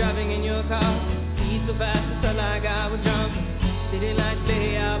driving in your car. Speed so fast it felt like I was drunk. City lights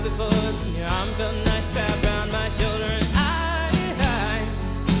lay out before us, and your arm felt nice wrapped around my shoulder. And I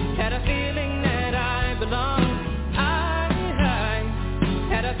had a feeling that I belonged. I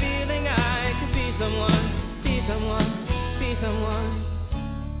had a feeling I could be someone. Be someone, be someone.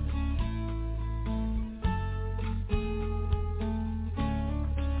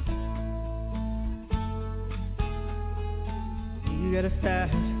 got a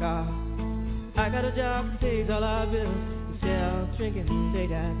fast car. I got a job that pays all our bills. You sell, drinking, stay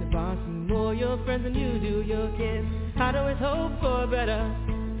at the bar. See more your friends than you do your kids. I'd always hope for better.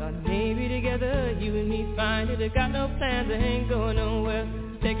 Thought maybe together you and me find it. I got no plans, I ain't going nowhere.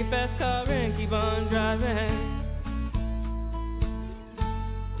 Take a fast car and keep on driving.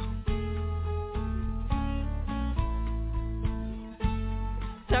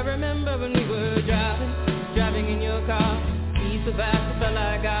 I remember when we were driving in your car. We so fast, I felt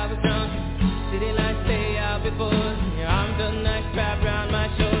like I was drunk. City lights stay out before us. Your arm felt nice wrapped around my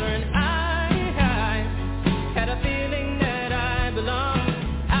shoulder. And I had a feeling that I belonged.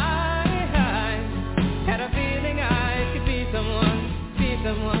 I had a feeling I could be someone.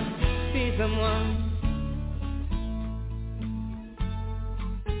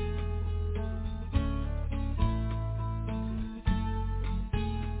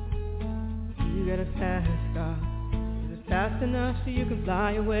 You got a fast car. Is it fast enough so you can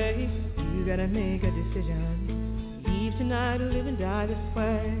fly away? You gotta make a decision. Leave tonight or live and die this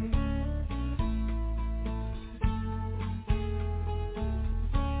way.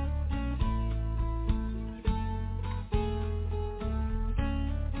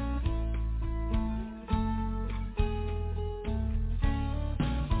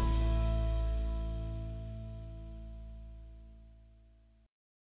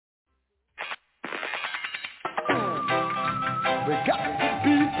 We got to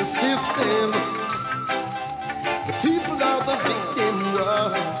beat the system. The people are the victim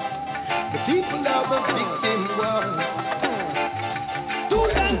was. The people are the victim was.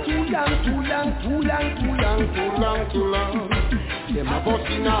 Too long. Them a bust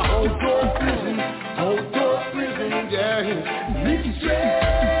in a outdoor prison, yeah. Mystery,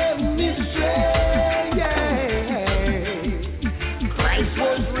 yeah. Christ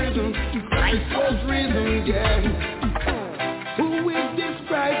was risen, yeah. Who is this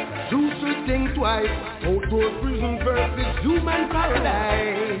Christ? You should think twice. Outdoor prison versus human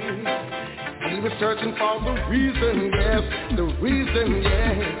paradise. We were searching for the reason, yes.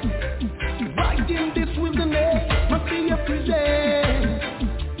 Right in this wilderness must be a prison.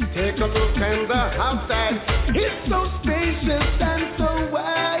 Take a look at the outside. It's so spacious and so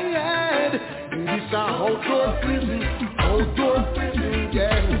wide. In this outdoor prison,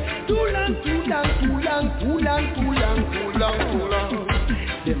 yeah. Too long.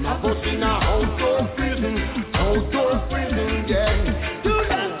 Them a bust in a outdoor prison, yeah. Too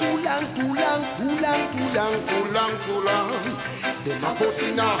long. Them a bust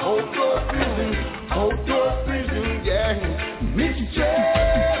in a outdoor prison, yeah. Mystery,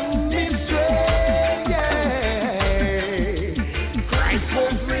 yeah. Christ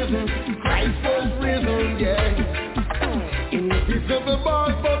was risen, yeah. Invisible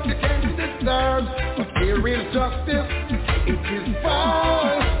bars, but you can't see the stars. But there is justice. It is far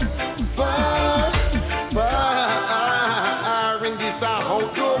in this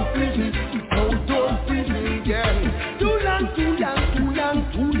outdoor prison, yeah. Too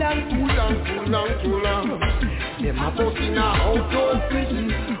long. Them a bust in a outdoor prison,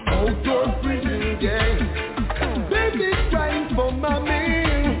 yeah. Baby crying for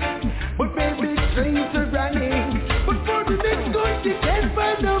mommy, but baby trying to granny. But for the next gun she can't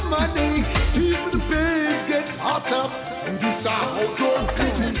find the money. Even the babe gets hot up. And this outdoor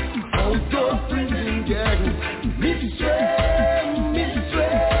prison, yeah. Mystery,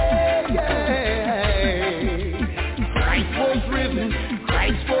 yeah. Christ was risen,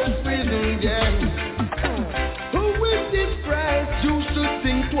 yeah. Who is this Christ? You should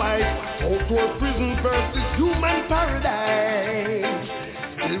think twice. Outdoor prison versus human paradise.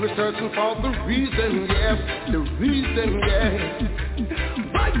 Still we're searching for the reason, yes.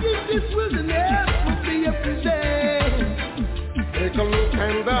 Why is this wilderness must be a prison? Take a look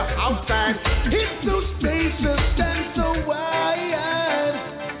at the outside. It's so spacious and so wide,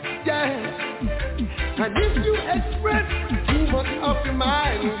 yeah. And if you express too much of your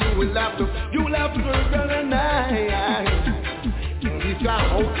mind, you will have to run a night. In this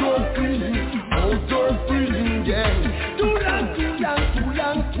outdoor prison, yeah. Too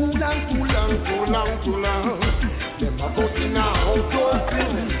long. Them a bust in a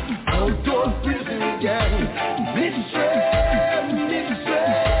outdoor prison, yeah. Mystery,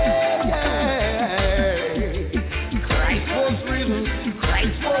 yeah. Christ was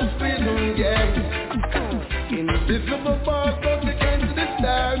risen, yeah. Invisible bars, but you can't see the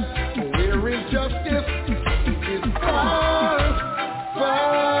stars. Where is justice? It is far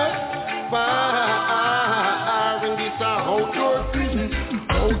in this outdoor prison,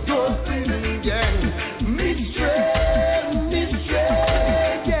 yeah. Mystery,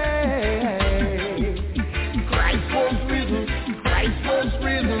 yeah. Christ was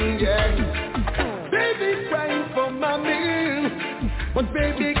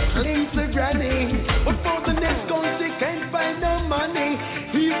baby cling to granny. But for the next gun, she can't find no money.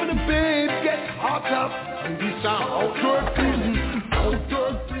 Even the babe gets hot up. And this outdoor feeling,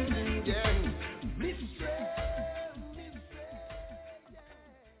 yeah.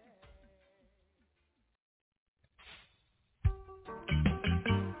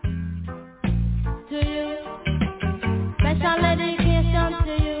 To you, special dedication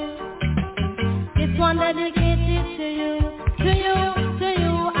to you. This one dedicated to you,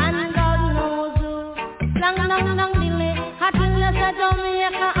 and God knows who. Long delay, until you say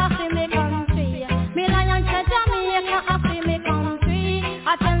Jamaica, after me country. Me lion say Jamaica, after me country.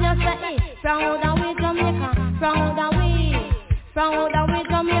 Until you say, proud of we Jamaica, proud of we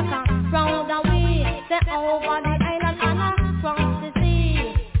Jamaica, proud of we. Say over the island and across the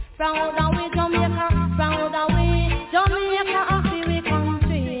sea. Proud of we Jamaica, proud of we Jamaica, after we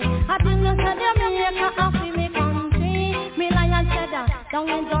country. Until you say Jamaica, after me country. Me lion said that down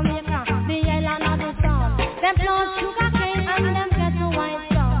in Jamaica, the island of the sun. Them plant sugar cane and them get to white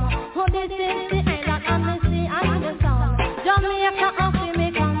sun. Oh, this is the island and the sea and the sun. Jamaica, after me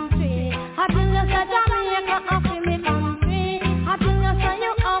country. Until you say Jamaica, after me country. Until you say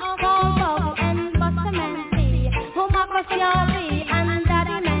you up for love and Bustamante. Who Marcus Garvey and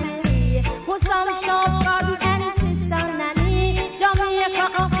Daddy Manley. Who some shop God and Sister Nanny. Jamaica,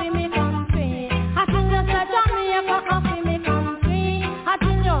 after me country. Until you say Jamaica, after me country.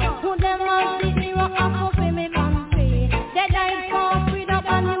 Until you who them on the hero of me country. They died for freedom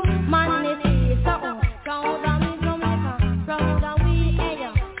and humanity. So proud of me Jamaica, proud of we,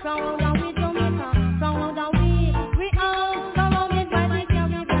 yeah, proud of we Jamaica, proud of we. We all surrounded by the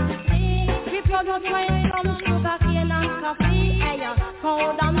Caribbean Sea. We produce wine from sugar cane and coffee, yeah.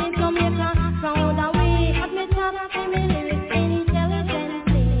 Proud of me Jamaica, proud of we. At me top, see me lyrics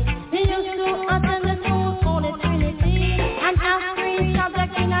intelligently. We used to attend the school Holy Trinity and have three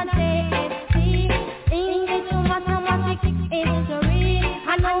subjects in a JSC. English, mathematics, history.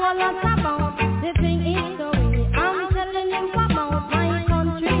 I know a lot about the thing history. I'm telling you about my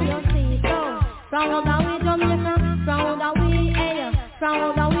country, you see. So proud of we Jamaica, proud of we, yeah.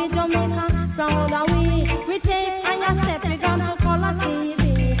 Proud of we Jamaica, proud of we. We take and accept, we gone to color TV.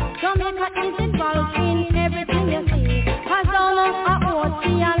 Jamaica is involved in everything you see. As down on a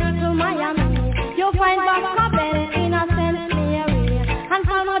ocean to Miami, you find Bascabel in a St. Mary, and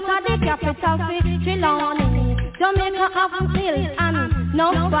from out of the capital, Trelawney. Jamaica have hills and no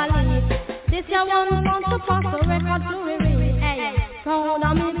valleys. This year one want to pass the record to release. Hey, proud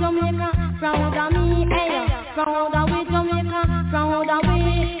of me Jamaica, proud of me. Hey, proud of we Jamaica, proud of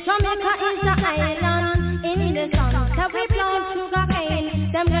we. Jamaica is the island in the sun. Every plant sugar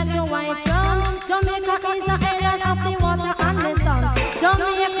cane, them get the white rum. Jamaica is the island of the water and the sun.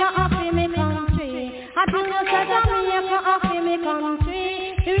 Jamaica of me country. Until you say Jamaica of me country.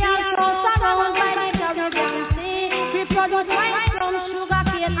 We are so surrounded by the Caribbean Sea. We produce wine from sugar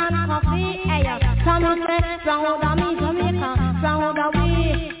cane and coffee. Hey, some say proud of me Jamaica, proud of we.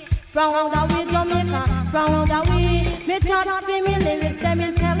 Proud of we Jamaica, proud of we. Me talk to me lyrics, them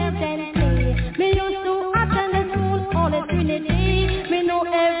intelligently. Me used to attend the school Holy Trinity. Me know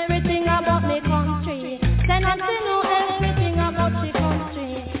everything about me country. Then I know everything about the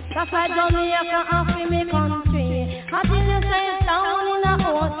country. That's why Jamaica after me country. Until you say it's down in the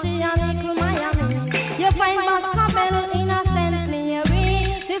ocean to Miami, you find Bascabel in a St. Mary.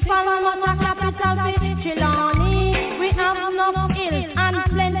 The Faramata capital city Trelawney. We have enough hills and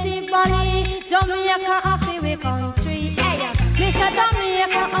plenty valley. Jamaica after we country. Hey, Mr.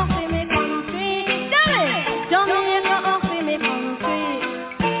 Jamaica after me country. Jamaica after me country.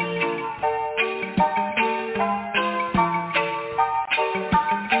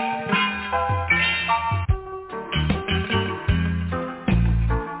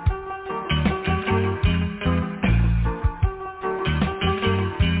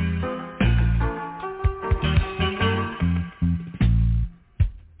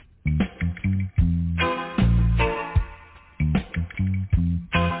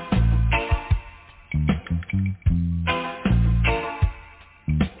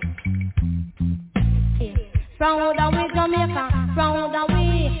 Proud of we Jamaica, proud of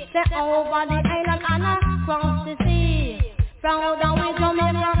we. Say over the island and across the sea. Proud of we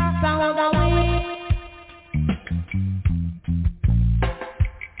Jamaica, proud of we.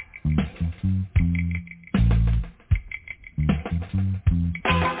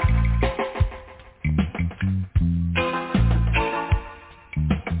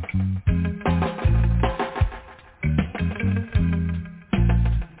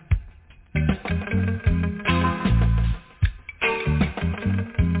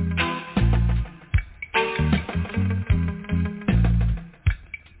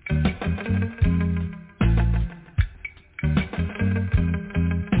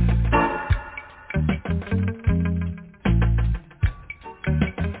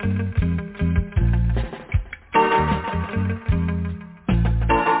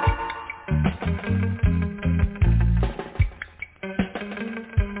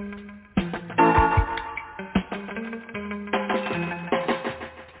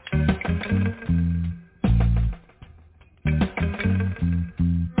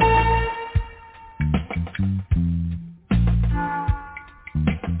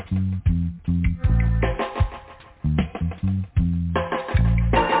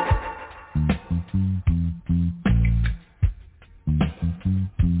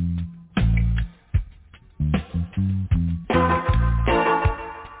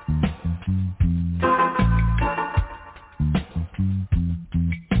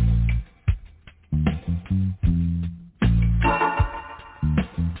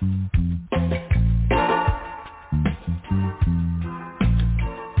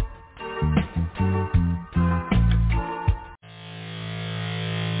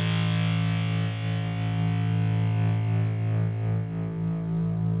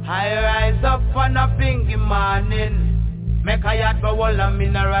 I rise up on a pinky morning, make a yard go all a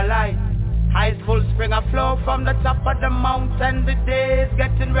mineralize. Ice full spring a flow from the top of the mountain. The day is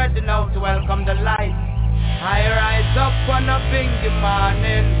getting ready now to welcome the light. I rise up on a pinky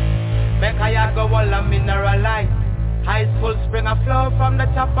morning, make a yard go all a mineralize. Ice full spring a flow from the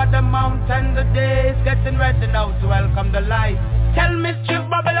top of the mountain. The day is getting ready now to welcome the light. Tell mischief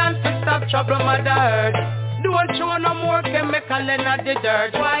Babylon to stop trouble mother earth. Don't show no more chemical in the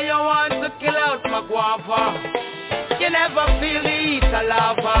dirt. Why you want to kill out my guava? You never feel the heat of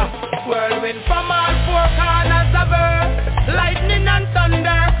lava. Whirlwind from all four corners of earth. Lightning and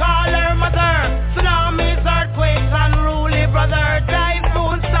thunder call her mother. Tsunamis, earthquakes, unruly brother.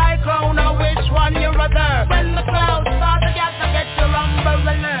 Typhoon, cyclone, or which one you rather? When the clouds start to get you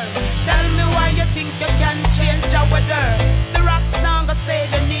rumbling. Tell me why you think you can change the weather. The rocks now gonna say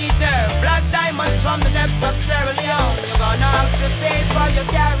they need her. Blood diamonds from the depths of Sierra Leone. You're gonna have to pay for your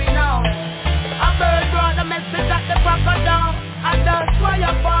carry now. A bird brought a message at the crocodile, and that's why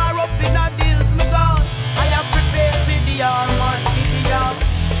you're far up in a deals me gone. I have prepared for the armor, Gideon,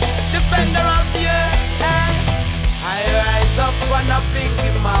 defender of the earth. I rise up on a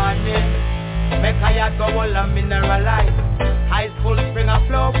pinky morning, make a yard go all a mineralize. Ice full spring a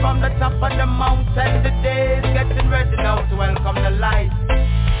flow from the top of the mountain. The day is getting ready now to welcome the light.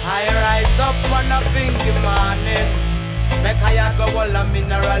 I rise up on a pinky morning, make a yard go all a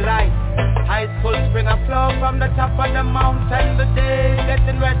mineralize. Ice full spring a flow from the top of the mountain. The day is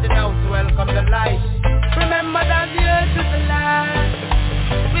getting ready now to welcome the light. Remember that the earth is alive.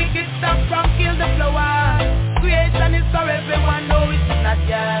 Wicked stuff from kill the flower. Creation is for everyone, no it's not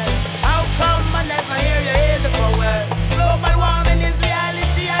yet. How come I never hear you hear the power? Global warming is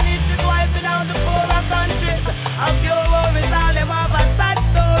reality and it is wiping out the poorer countries. A few worries, all them have a sad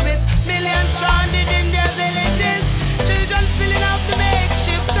stories. Millions stranded in their villages. Children filling out the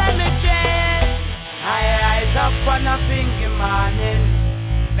makeshift cemeteries. I rise up on a pinky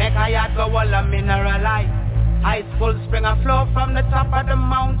morning, make a yard go all a mineralize. Ice full spring a flow from the top of the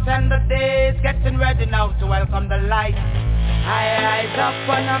mountain. The day is getting ready now to welcome the light. I rise up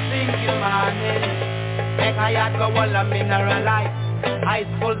on a pinky morning, make a yard go all a mineralize. Ice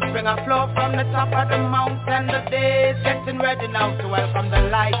full spring a flow from the top of the mountain. The day is getting ready now to welcome the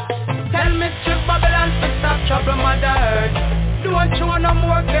light. Tell me strip Babylon to stop trouble mother earth. Don't show no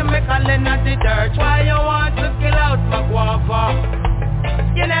more chemical in the dirt. Why you want to kill out my guava?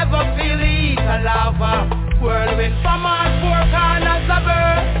 You never feel the heat of lava. Whirlwind from all four corners of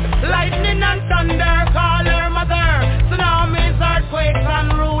earth. Lightning and thunder call her mother. Tsunamis, earthquakes,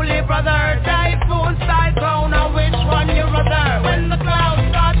 unruly brother. Typhoon, cyclone, or which one you rather? When the clouds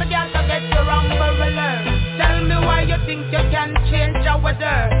start to get you rumbling. Tell me why you think you can change the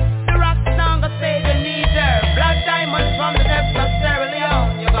weather. The rocks now gonna say they need her. Blood diamonds from the depths of Sierra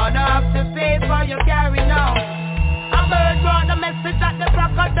Leone. You're gonna have to pay for your carry now. A bird brought a message at the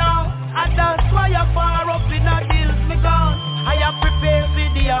crocodile, and that's why you're far up in a deals me gone. I have prepared for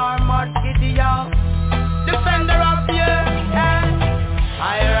the armored Gideon, defender of the earth.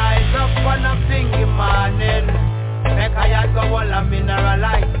 I rise up on a pinky morning, make a yard go all a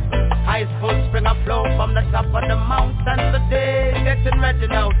mineralize. Ice full spring a flow from the top of the mountain. The day is getting ready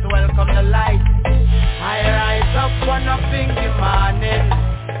now to welcome the light. I rise up on a pinky morning,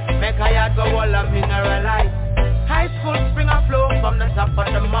 make a yard go all a mineralize. Ice full spring a flow from the top of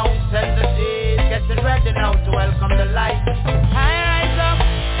the mountain. The day is getting ready now to welcome the light. I rise up,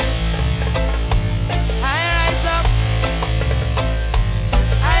 I rise up,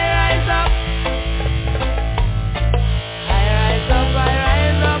 I rise up, I rise up, I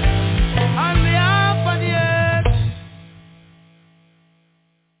rise up on behalf of the earth.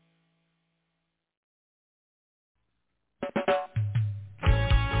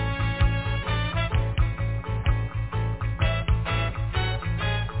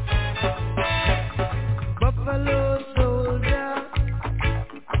 Buffalo soldier,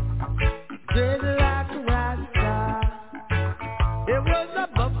 dreaded like a rasta. It was a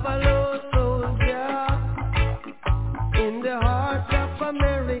buffalo soldier in the heart of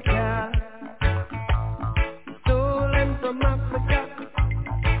America, stolen from Africa